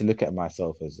I like to look at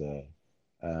myself as an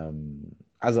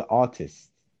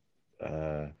artist,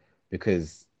 uh,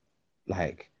 because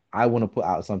like I want to put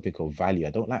out something of value.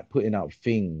 I don't like putting out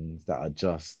things that are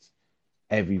just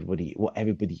what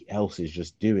everybody else is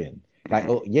just doing. Like, hmm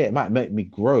oh yeah, it might make me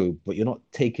grow, but you're not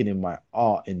taking in my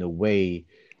art in the way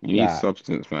You need that,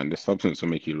 substance, man. The substance will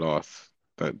make you last.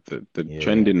 The yeah,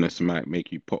 trendiness might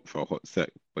make you pop for a hot sec,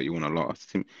 but you want to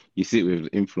last. You see it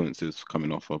with influencers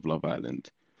coming off of Love Island.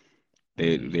 They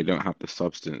mm, don't have the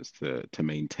substance to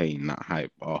maintain that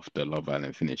hype after Love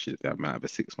Island finishes. They might have a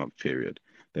 6 month period,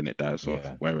 then it dies off.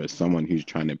 yeah, Whereas someone who's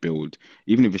trying to build,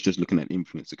 even if it's just looking at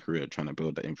influencer career, trying to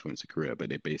build that influencer career, but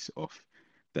they base it off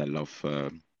their love for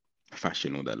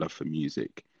fashion or their love for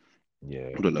music yeah,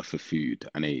 or their love for food,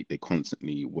 and they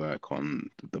constantly work on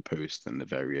the post and the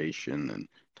variation and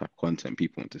type of content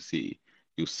people want to see.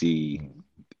 You'll see mm,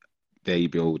 they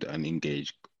build an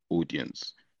engaged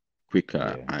audience quicker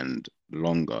yeah, and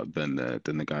longer than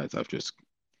the guys that have just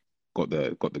got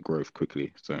the growth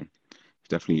quickly. So it's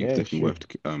yeah. It's definitely true.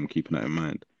 worth keeping that in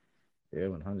mind. Yeah,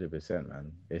 100%,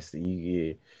 man.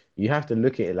 You have to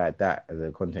look at it like that as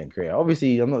a content creator.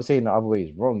 Obviously, I'm not saying the other way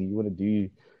is wrong. You want to do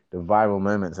the viral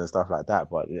moments and stuff like that,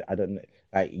 but I don't know.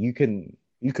 Like you can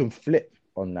flip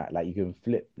on that. Like you can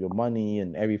flip your money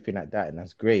and everything like that, and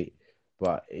that's great.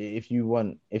 But if you're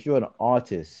an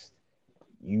artist,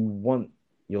 you want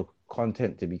your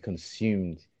content to be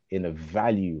consumed in a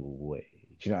valuable way.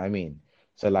 Do you know what I mean?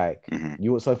 So like Hmm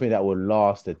you want something that will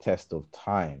last the test of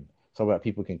time, something that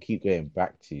people can keep going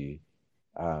back to,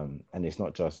 and it's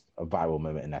not just a viral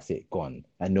moment and that's it, gone,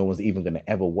 and no one's even gonna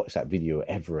ever watch that video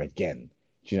ever again.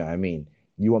 Do you know what I mean?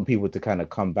 You want people to kind of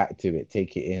come back to it,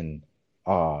 take it in.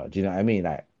 Do you know what I mean?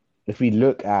 Like if we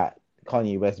look at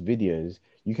Kanye West videos,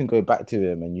 you can go back to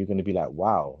them and you're gonna be like,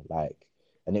 wow, like,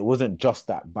 and it wasn't just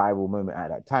that viral moment at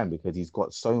that time because he's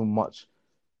got so much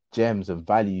gems and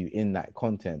value in that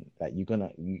content that you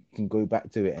can go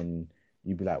back to it and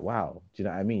you'd be like, wow, do you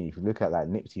know what I mean? If you look at like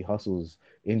Nipsey Hussle's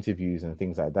interviews and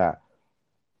things like that,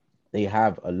 they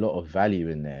have a lot of value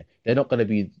in there. They're hmm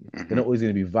not always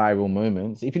going to be viral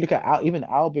moments. If you look at even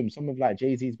albums, some of like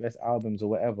Jay-Z's best albums or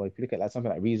whatever, if you look at like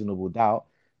something like Reasonable Doubt,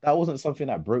 that wasn't something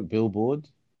that broke Billboard.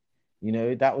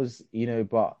 That was,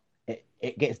 but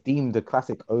it gets deemed a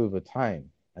classic over time.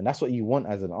 And that's what you want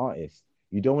as an artist.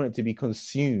 You don't want it to be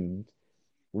consumed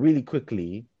really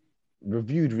quickly,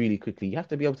 reviewed really quickly. You have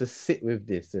to be able to sit with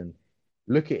this and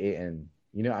look at it, and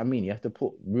you know what I mean. You have to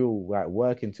put real like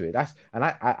work into it.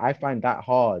 I find that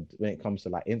hard when it comes to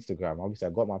like Instagram. Obviously,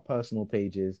 I've got my personal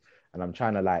pages, and I'm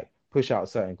trying to like push out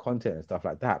certain content and stuff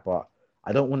like that. But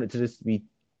I don't want it to just be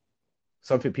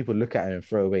something people look at and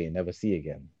throw away and never see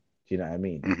again. Do you know what I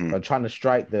mean? hmm So I'm trying to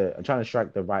strike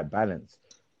the right balance,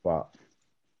 but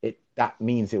that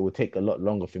means it will take a lot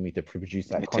longer for me to produce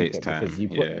that It takes content because time.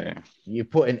 Yeah. you're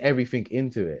putting everything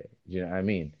into it. Do you know what I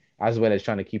mean? As well as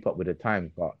trying to keep up with the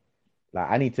times. But like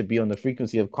I need to be on the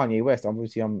frequency of Kanye West.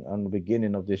 Obviously, I'm on the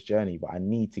beginning of this journey, but I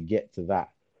need to get to that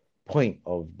point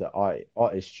of the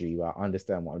artistry where I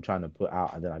understand what I'm trying to put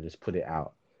out, and then I just put it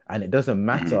out. And it doesn't hmm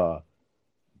matter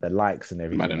the likes and By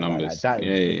everything the like that. Like numbers. that,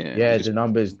 Yeah, yeah, yeah. yeah, the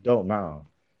numbers don't matter.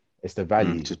 It's the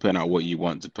value. Just putting out what you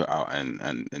want to put out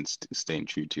and staying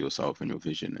true to yourself and your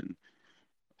vision and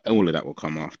all of that will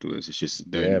come afterwards. It's just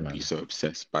Yeah, don't be man. so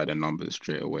obsessed by the numbers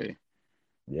straight away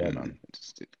Yeah, and man.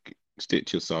 stick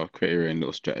to yourself, create your own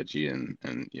little strategy and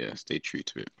yeah, stay true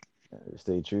to it.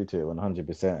 Stay true to it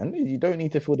 100%. And you don't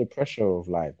need to feel the pressure of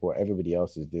like what everybody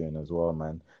else is doing as well,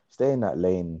 man. Stay in that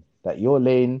lane, that your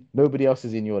lane, nobody else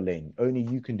is in your lane. Only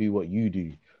you can do what you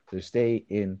do. So stay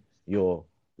in your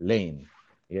lane.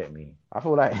 You get me? I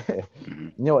feel like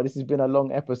Mhm. you know what? This has been a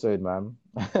long episode, man.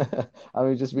 I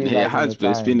mean, just Yeah, it realizing has, the but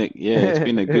time. it's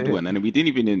been a good one, and we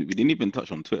didn't even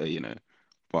touch on Twitter,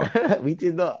 but We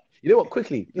did not. You know what?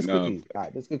 Quickly, just no, quickly, all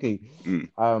right, just quickly. mm,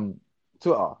 Um,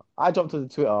 Twitter. I jumped onto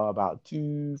Twitter about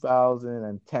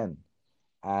 2010,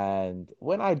 and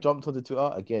when I jumped onto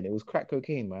Twitter again, it was crack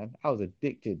cocaine, man. I was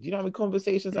addicted. Do you know how many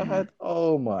conversations I mm, had?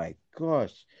 Oh my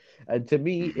gosh! And to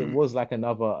me, it hmm was like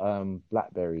another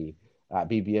BlackBerry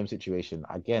BBM situation.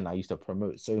 Again, I used to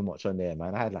promote so much on there,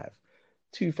 man. I had like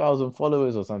 2,000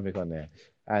 followers or something on there,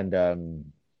 and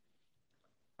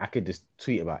I could just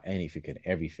tweet about anything and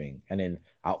everything. And then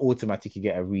I automatically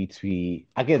get a retweet.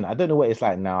 Again, I don't know what it's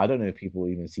like now. I don't know if people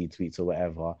even see tweets or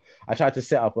whatever. I tried to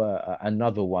set up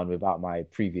another one without my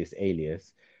previous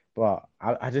alias, but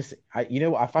you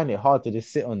know what? I find it hard to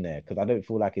just sit on there because I don't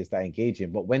feel like it's that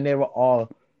engaging. But when there are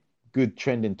good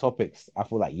trending topics, I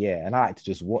feel like, yeah. And I like to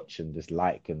just watch and just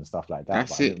like and stuff like that,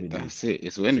 but that's I don't it. really That's it.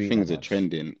 It's when tweet that things are much.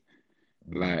 trending,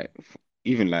 Mm, like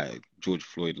even like George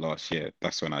Floyd last year.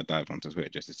 That's when I dived onto Twitter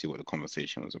just to see what the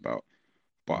conversation was about.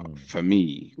 But mm. for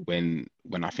me, when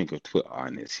I think of Twitter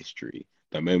and its history,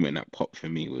 the moment that popped for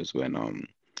me was when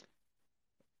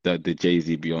the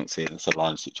Jay-Z Beyonce and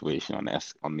Solange situation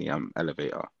on the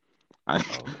elevator. And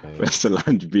when Okay.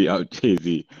 Solange beat out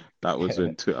Jay-Z, that was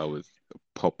when Twitter was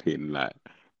popping, like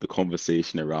the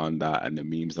conversation around that and the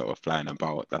memes that were flying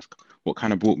about. That's what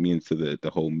kind of brought me into the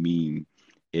whole meme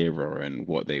era and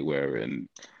what they were and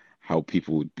how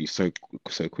people would be so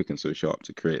quick and so sharp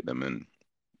to create them. And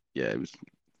yeah, it was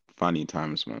funny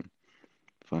times, man.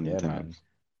 Funny Yeah, man. times.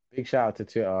 Big shout out to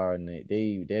Twitter, and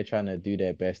they're trying to do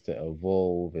their best to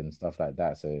evolve and stuff like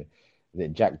that. So, is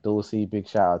it Jack Dorsey? Big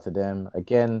shout out to them.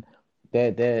 Again,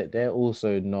 they're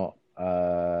also not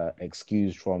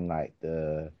excused from like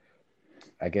the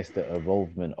I guess the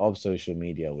evolvement of social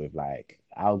media with like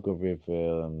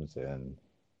algorithms and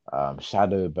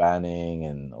shadow banning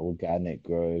and organic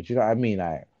growth. You know what I mean?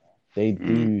 Like they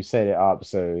Mm. do set it up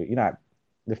so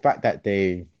the fact that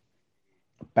they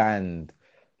banned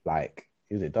like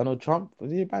is it Donald Trump?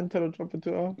 Was he banned Donald Trump on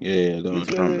Twitter? Yeah, Donald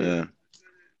Trump, yeah.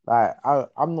 Like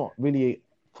I'm not really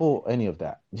for any of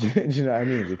that. Do you know what I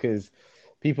mean? Because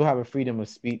people have a freedom of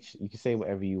speech. You can say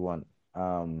whatever you want.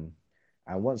 Um,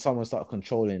 and once someone starts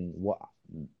controlling what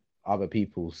other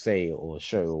people say or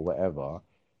show or whatever,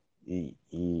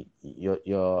 you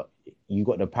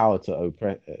got the power to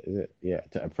oppress, yeah,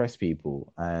 to oppress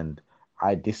people. And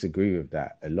I disagree with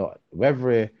that a lot.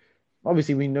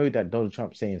 Obviously we know that Donald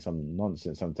Trump's saying some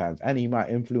nonsense sometimes, and he might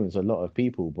influence a lot of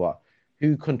people, but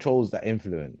who controls that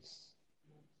influence?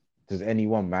 Does any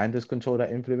one man just control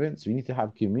that influence? We need to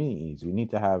have communities. We need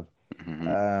to have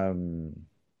hmm um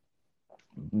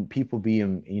people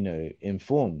being,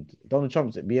 informed. Donald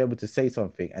Trump be able to say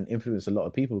something and influence a lot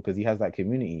of people because he has that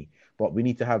community. But we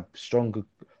need to have stronger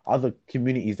other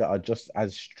communities that are just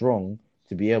as strong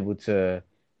to be able to,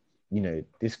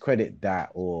 discredit that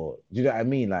or do you know what I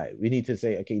mean? Like we need to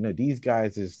say, okay, these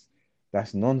guys is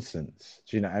that's nonsense.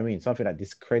 Do you know what I mean? Something that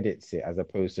discredits it as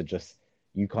opposed to just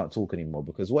you can't talk anymore.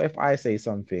 Because what if I say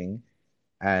something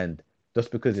and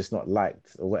just because it's not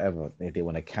liked or whatever, they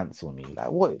want to cancel me.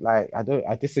 Like what? Like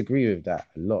I disagree with that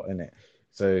a lot in it.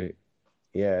 So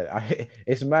yeah,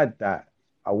 it's mad that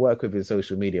I work within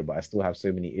social media, but I still have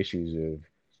so many issues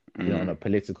with, on mm. a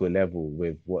political level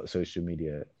with what social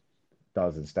media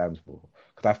does and stands for.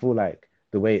 Because I feel like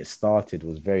the way it started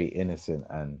was very innocent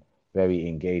and very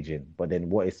engaging, but then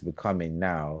what it's becoming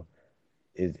now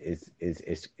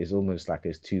is almost like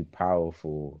it's too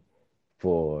powerful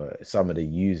for some of the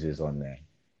users on there.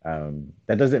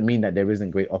 That doesn't mean that there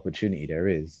isn't great opportunity. There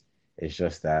is. It's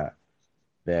just that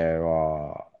there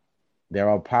are there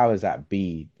are powers that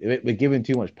be. We're giving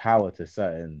too much power to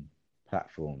certain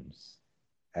platforms,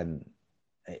 and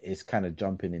it's kind of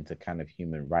jumping into kind of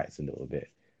human rights a little bit.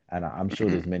 And I'm sure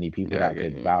hmm there's many people Yeah, I that get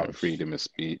could you. And vouch freedom of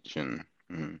speech and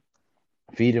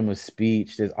freedom of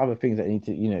speech. There's other things that need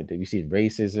to, that you see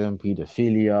racism,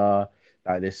 pedophilia.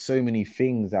 Like there's so many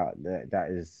things out there that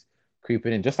is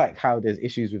creeping in. Just like how there's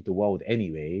issues with the world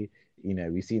anyway.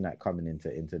 We've seen that coming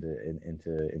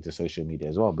into social media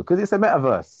as well because it's a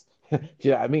metaverse. Do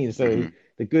you know what I mean? So hmm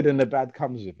the good and the bad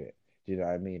comes with it. Do you know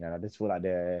what I mean? And I just feel like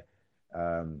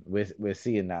we're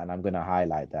seeing that, and I'm gonna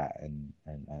highlight that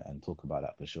and talk about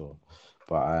that for sure.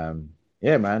 But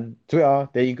yeah, man. Twitter,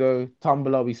 there you go.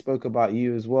 Tumblr, we spoke about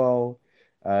you as well.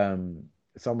 Um,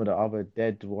 some of the other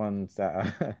dead ones that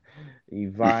are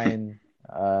Vine.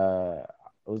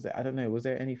 Was there, I don't know, was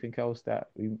there anything else that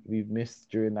we've missed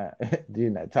during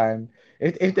that time?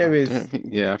 If there I is, don't think,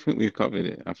 yeah, I think we've covered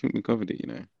it. I think we covered it,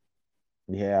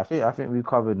 Yeah, I think we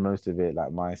covered most of it, like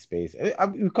MySpace.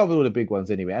 We covered all the big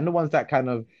ones anyway, and the ones that kind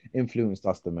of influenced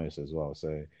us the most as well.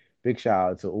 So big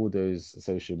shout out to all those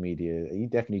social media. You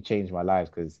definitely changed my life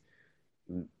because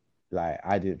like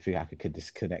I didn't think I could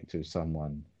disconnect with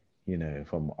someone,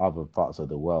 from other parts of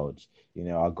the world.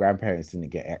 Our grandparents didn't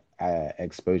get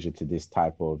exposure to this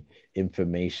type of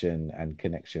information and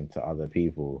connection to other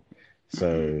people. Hmm.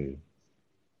 So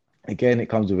again, it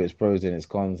comes with its pros and its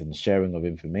cons and sharing of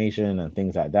information and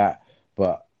things like that.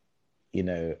 But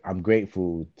I'm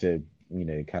grateful to,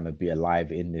 kind of be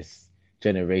alive in this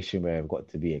generation where I've got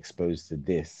to be exposed to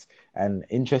this and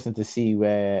interesting to see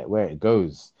where it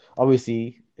goes.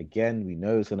 Obviously, again, we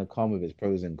know it's gonna come with its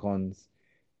pros and cons,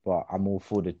 but I'm all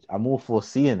for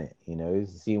seeing it,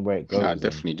 seeing where it Nah, goes and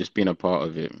definitely just being a part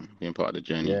of it, being part of the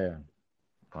journey. yeah,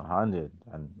 100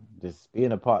 and just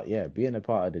being a part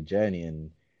of the journey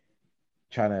and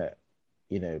trying to,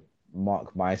 you know,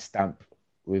 mark my stamp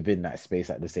within that space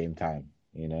at the same time.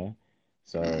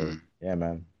 So Hmm. yeah,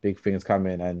 man, big things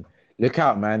coming and look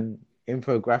out, man.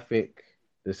 Infographic,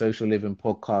 the Social Living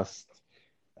podcast,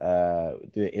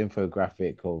 do an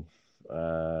infographic of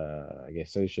I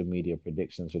guess social media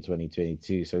predictions for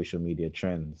 2022, social media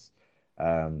trends.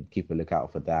 Keep a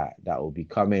lookout for that. That will be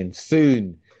coming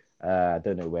soon. I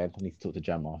don't know when. I need to talk to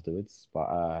Jam afterwards, but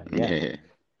yeah,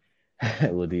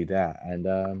 Yeah. we'll do that.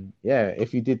 And yeah,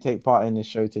 if you did take part in the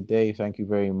show today, thank you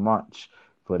very much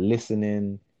for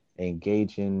listening,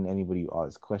 engaging. Anybody who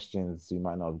asked questions, you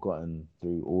might not have gotten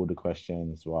through all the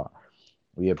questions, but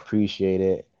we appreciate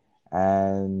it.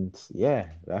 And yeah,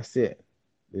 that's it.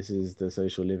 This is the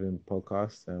Social Living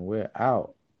Podcast, and we're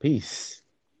out. Peace.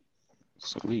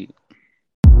 Sweet.